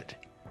can get it.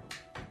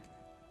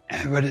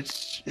 But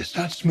it's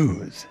not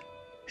smooth.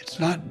 It's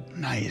not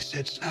nice.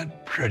 It's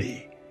not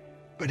pretty.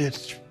 But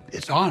it's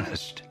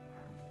honest.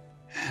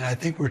 And I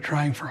think we're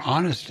trying for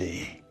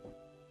honesty,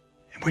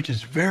 which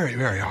is very,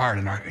 very hard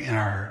in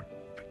our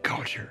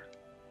culture.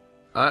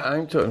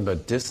 I'm talking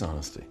about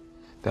dishonesty.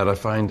 That I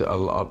find a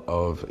lot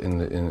of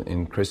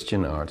in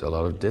Christian art, a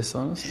lot of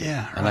dishonesty.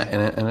 Yeah, right.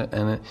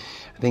 And I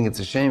think it's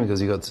a shame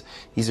because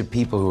these are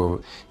people who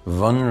are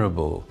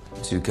vulnerable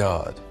to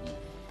God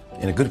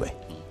in a good way.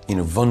 You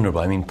know, vulnerable.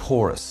 I mean,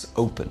 porous,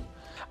 open.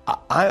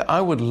 I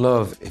would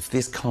love if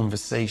this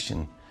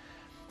conversation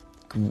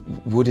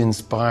would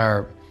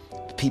inspire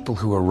people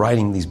who are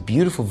writing these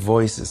beautiful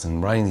voices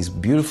and writing these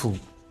beautiful,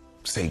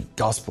 say,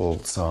 gospel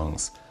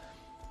songs.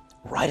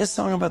 Write a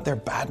song about their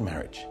bad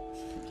marriage.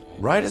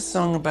 Write a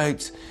song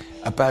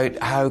about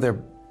how they're,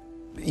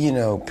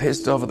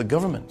 pissed off at the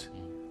government.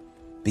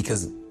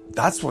 Because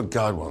that's what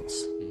God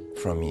wants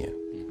from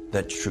you,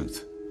 that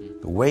truth.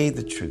 the way,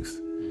 the truth.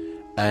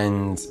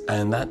 And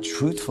that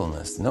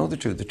truthfulness, know the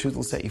truth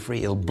will set you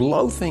free. It'll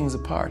blow things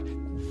apart.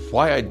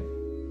 Why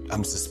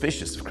I'm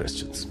suspicious of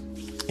Christians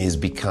is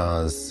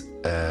because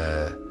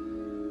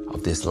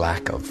of this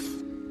lack of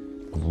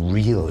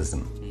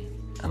realism.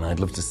 And I'd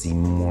love to see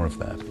more of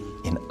that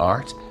in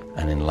art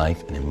and in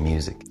life and in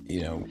music.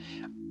 You know,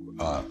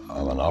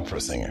 I'm an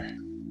opera singer,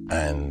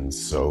 and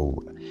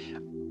so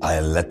I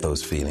let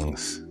those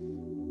feelings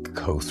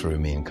go through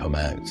me and come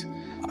out.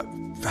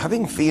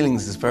 Having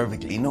feelings is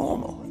perfectly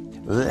normal.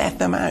 Let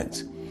them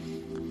out.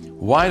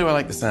 Why do I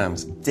like the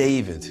Psalms?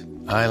 David.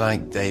 I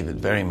like David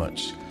very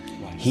much.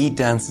 He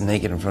danced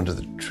naked in front of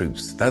the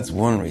troops. That's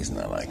one reason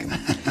I like him.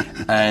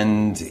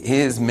 And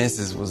his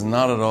missus was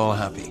not at all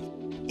happy.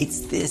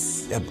 It's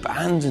this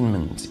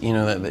abandonment, you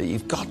know, that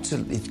you've got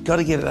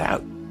to get it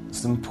out.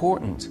 It's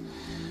important.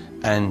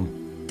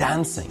 And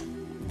dancing,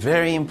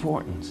 very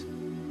important.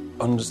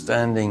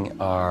 Understanding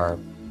our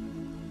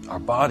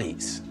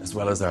bodies as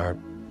well as our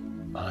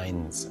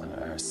minds and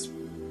our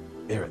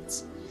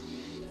spirits.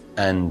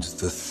 And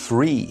the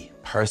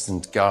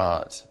three-personed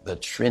God, the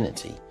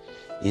Trinity,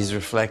 is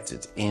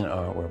reflected in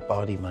our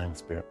body, mind,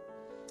 spirit.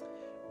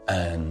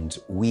 And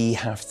we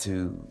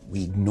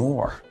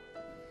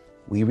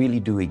really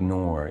do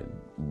ignore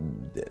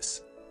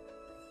this.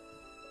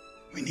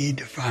 We need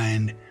to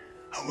find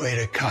a way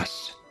to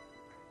cuss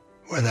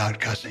without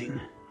cussing.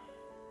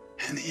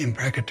 And the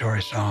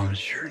imprecatory Psalms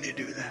surely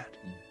do that.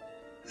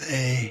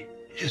 They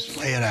just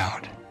lay it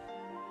out.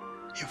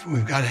 If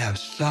we've got to have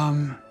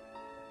some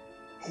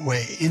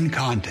way in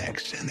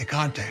context, and the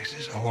context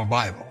is the whole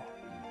Bible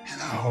and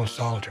the whole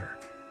Psalter,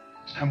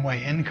 some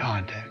way in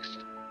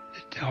context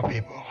to tell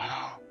people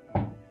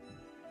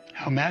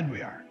how mad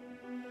we are.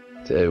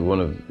 One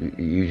of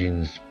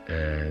Eugene's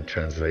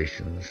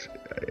translations,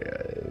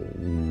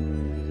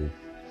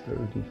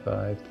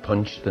 35,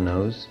 punch the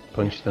nose,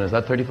 is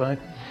that 35?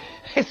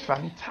 It's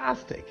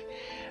fantastic.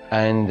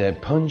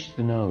 And punch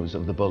the nose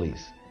of the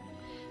bullies,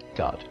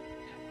 God.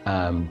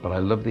 But I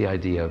love the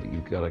idea of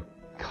you've got to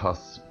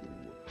cuss,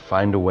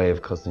 find a way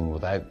of cussing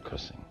without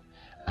cussing.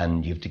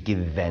 And you have to give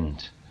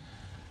vent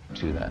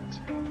to that.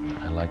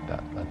 I like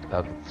that.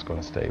 That's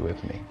going to stay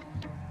with me.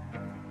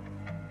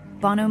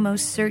 Bono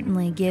most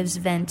certainly gives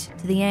vent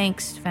to the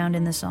angst found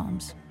in the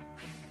Psalms.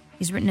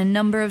 He's written a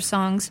number of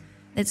songs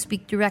that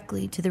speak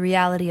directly to the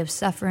reality of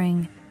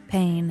suffering,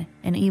 pain,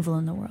 and evil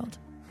in the world.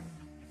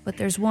 But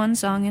there's one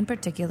song in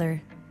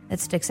particular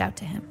that sticks out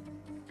to him.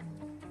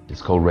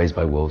 It's called Raised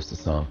by Wolves, the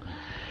song.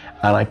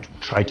 And I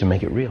tried to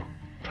make it real.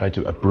 Tried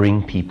to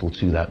bring people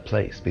to that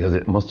place because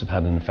it must have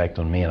had an effect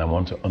on me, and I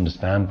want to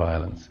understand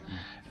violence.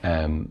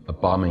 A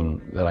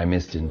bombing that I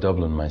missed in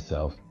Dublin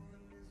myself.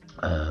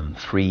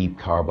 3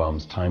 car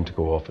bombs timed to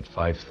go off at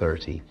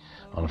 5:30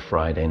 on a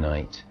Friday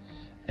night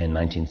in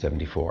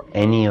 1974.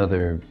 Any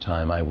other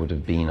time I would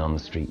have been on the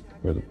street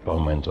where the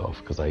bomb went off,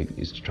 because I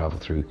used to travel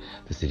through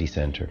the city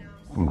centre.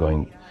 I'm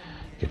going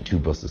get 2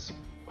 buses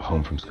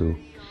home from school.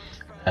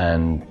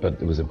 But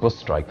there was a bus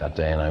strike that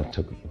day and I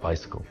took a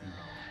bicycle.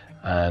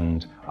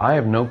 And I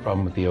have no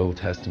problem with the Old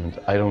Testament.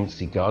 I don't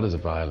see God as a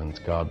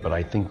violent God, but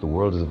I think the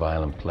world is a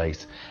violent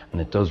place, and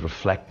it does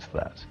reflect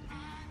that.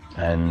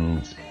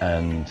 And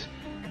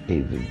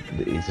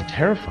it's a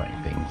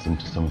terrifying things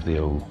into some of the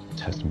Old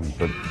Testament,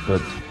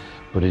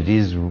 but it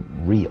is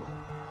real.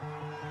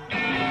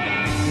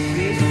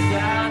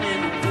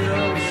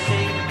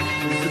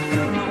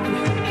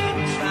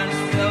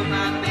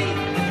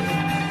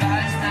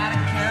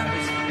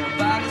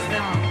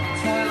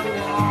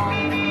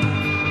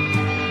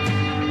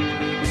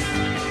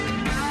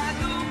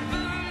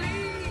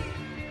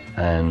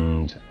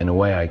 And in a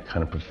way, I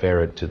kind of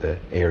prefer it to the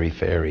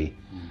airy-fairy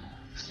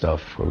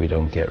stuff where we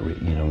don't get, where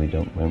we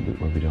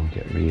don't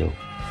get real.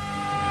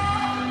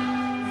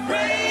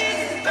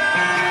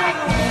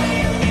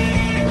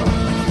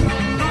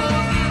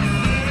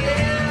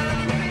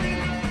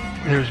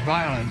 When there's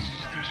violence,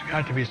 there's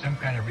got to be some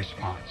kind of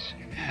response.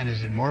 And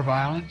is it more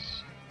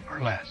violence or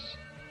less?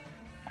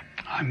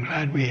 I'm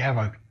glad we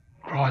have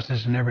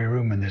crosses in every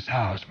room in this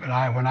house, but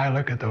when I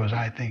look at those,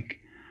 I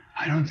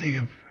don't think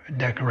of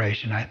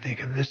decoration. I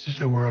think of this is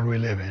the world we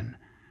live in.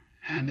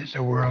 And it's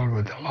a world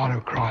with a lot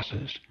of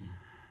crosses.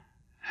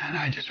 And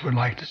I just would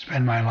like to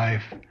spend my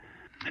life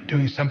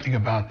doing something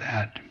about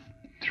that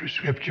through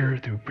scripture,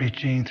 through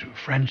preaching, through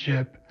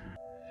friendship.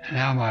 And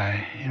now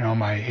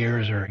my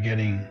ears are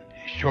getting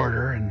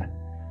shorter and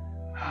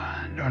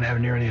don't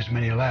have nearly as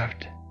many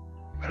left.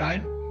 But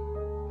I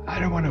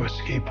don't want to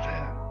escape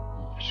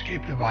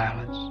the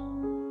violence.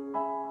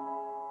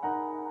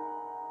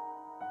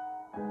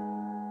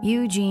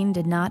 Eugene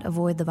did not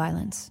avoid the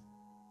violence,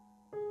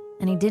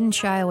 and he didn't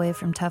shy away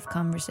from tough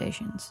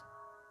conversations.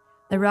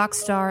 The rock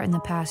star and the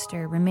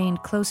pastor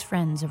remained close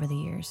friends over the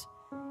years,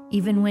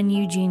 even when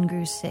Eugene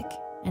grew sick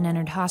and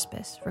entered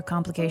hospice for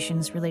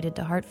complications related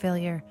to heart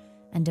failure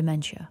and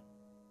dementia.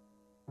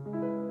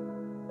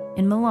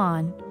 In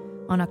Milan,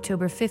 on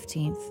October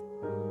 15th,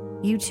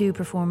 U2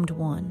 performed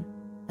One,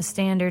 a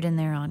standard in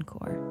their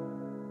encore.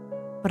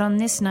 But on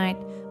this night,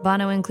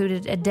 Bono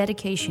included a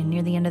dedication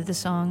near the end of the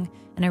song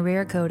and a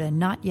rare coda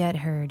not yet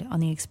heard on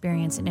the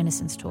Experience and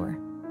Innocence tour.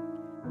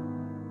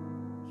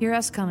 Hear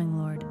us coming,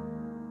 Lord.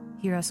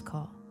 Hear us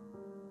call.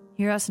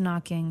 Hear us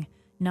knocking,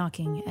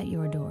 knocking at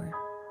your door.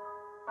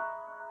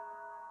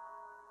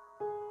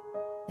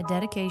 The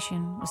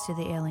dedication was to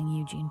the ailing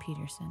Eugene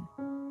Peterson.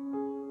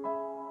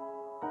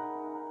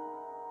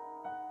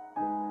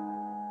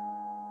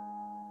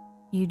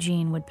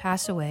 Eugene would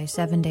pass away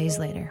 7 days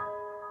later,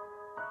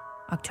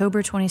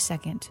 October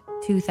 22nd,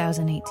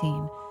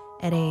 2018,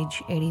 at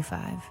age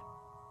 85.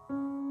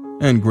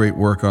 And great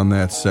work on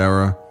that,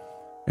 Sarah.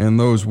 And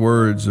those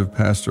words of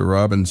Pastor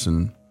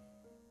Robinson.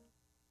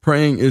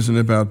 Praying isn't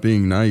about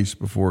being nice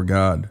before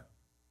God.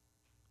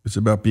 It's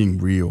about being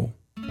real,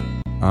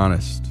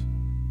 honest.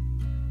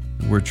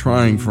 We're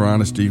trying for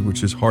honesty,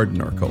 which is hard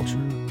in our culture.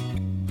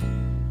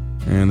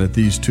 And that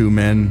these two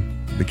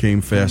men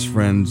became fast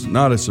friends,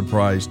 not a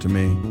surprise to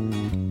me,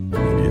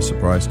 maybe a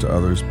surprise to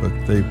others, but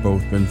they've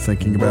both been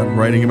thinking about and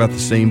writing about the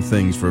same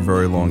things for a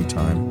very long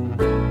time.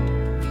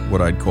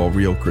 What I'd call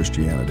real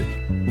Christianity.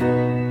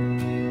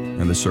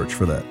 And the search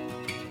for that.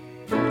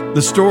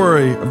 The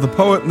story of the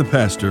poet and the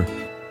pastor.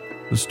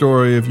 The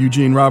story of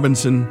Eugene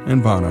Robinson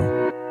and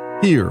Bono.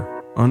 Here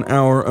on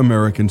Our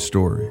American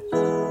Stories.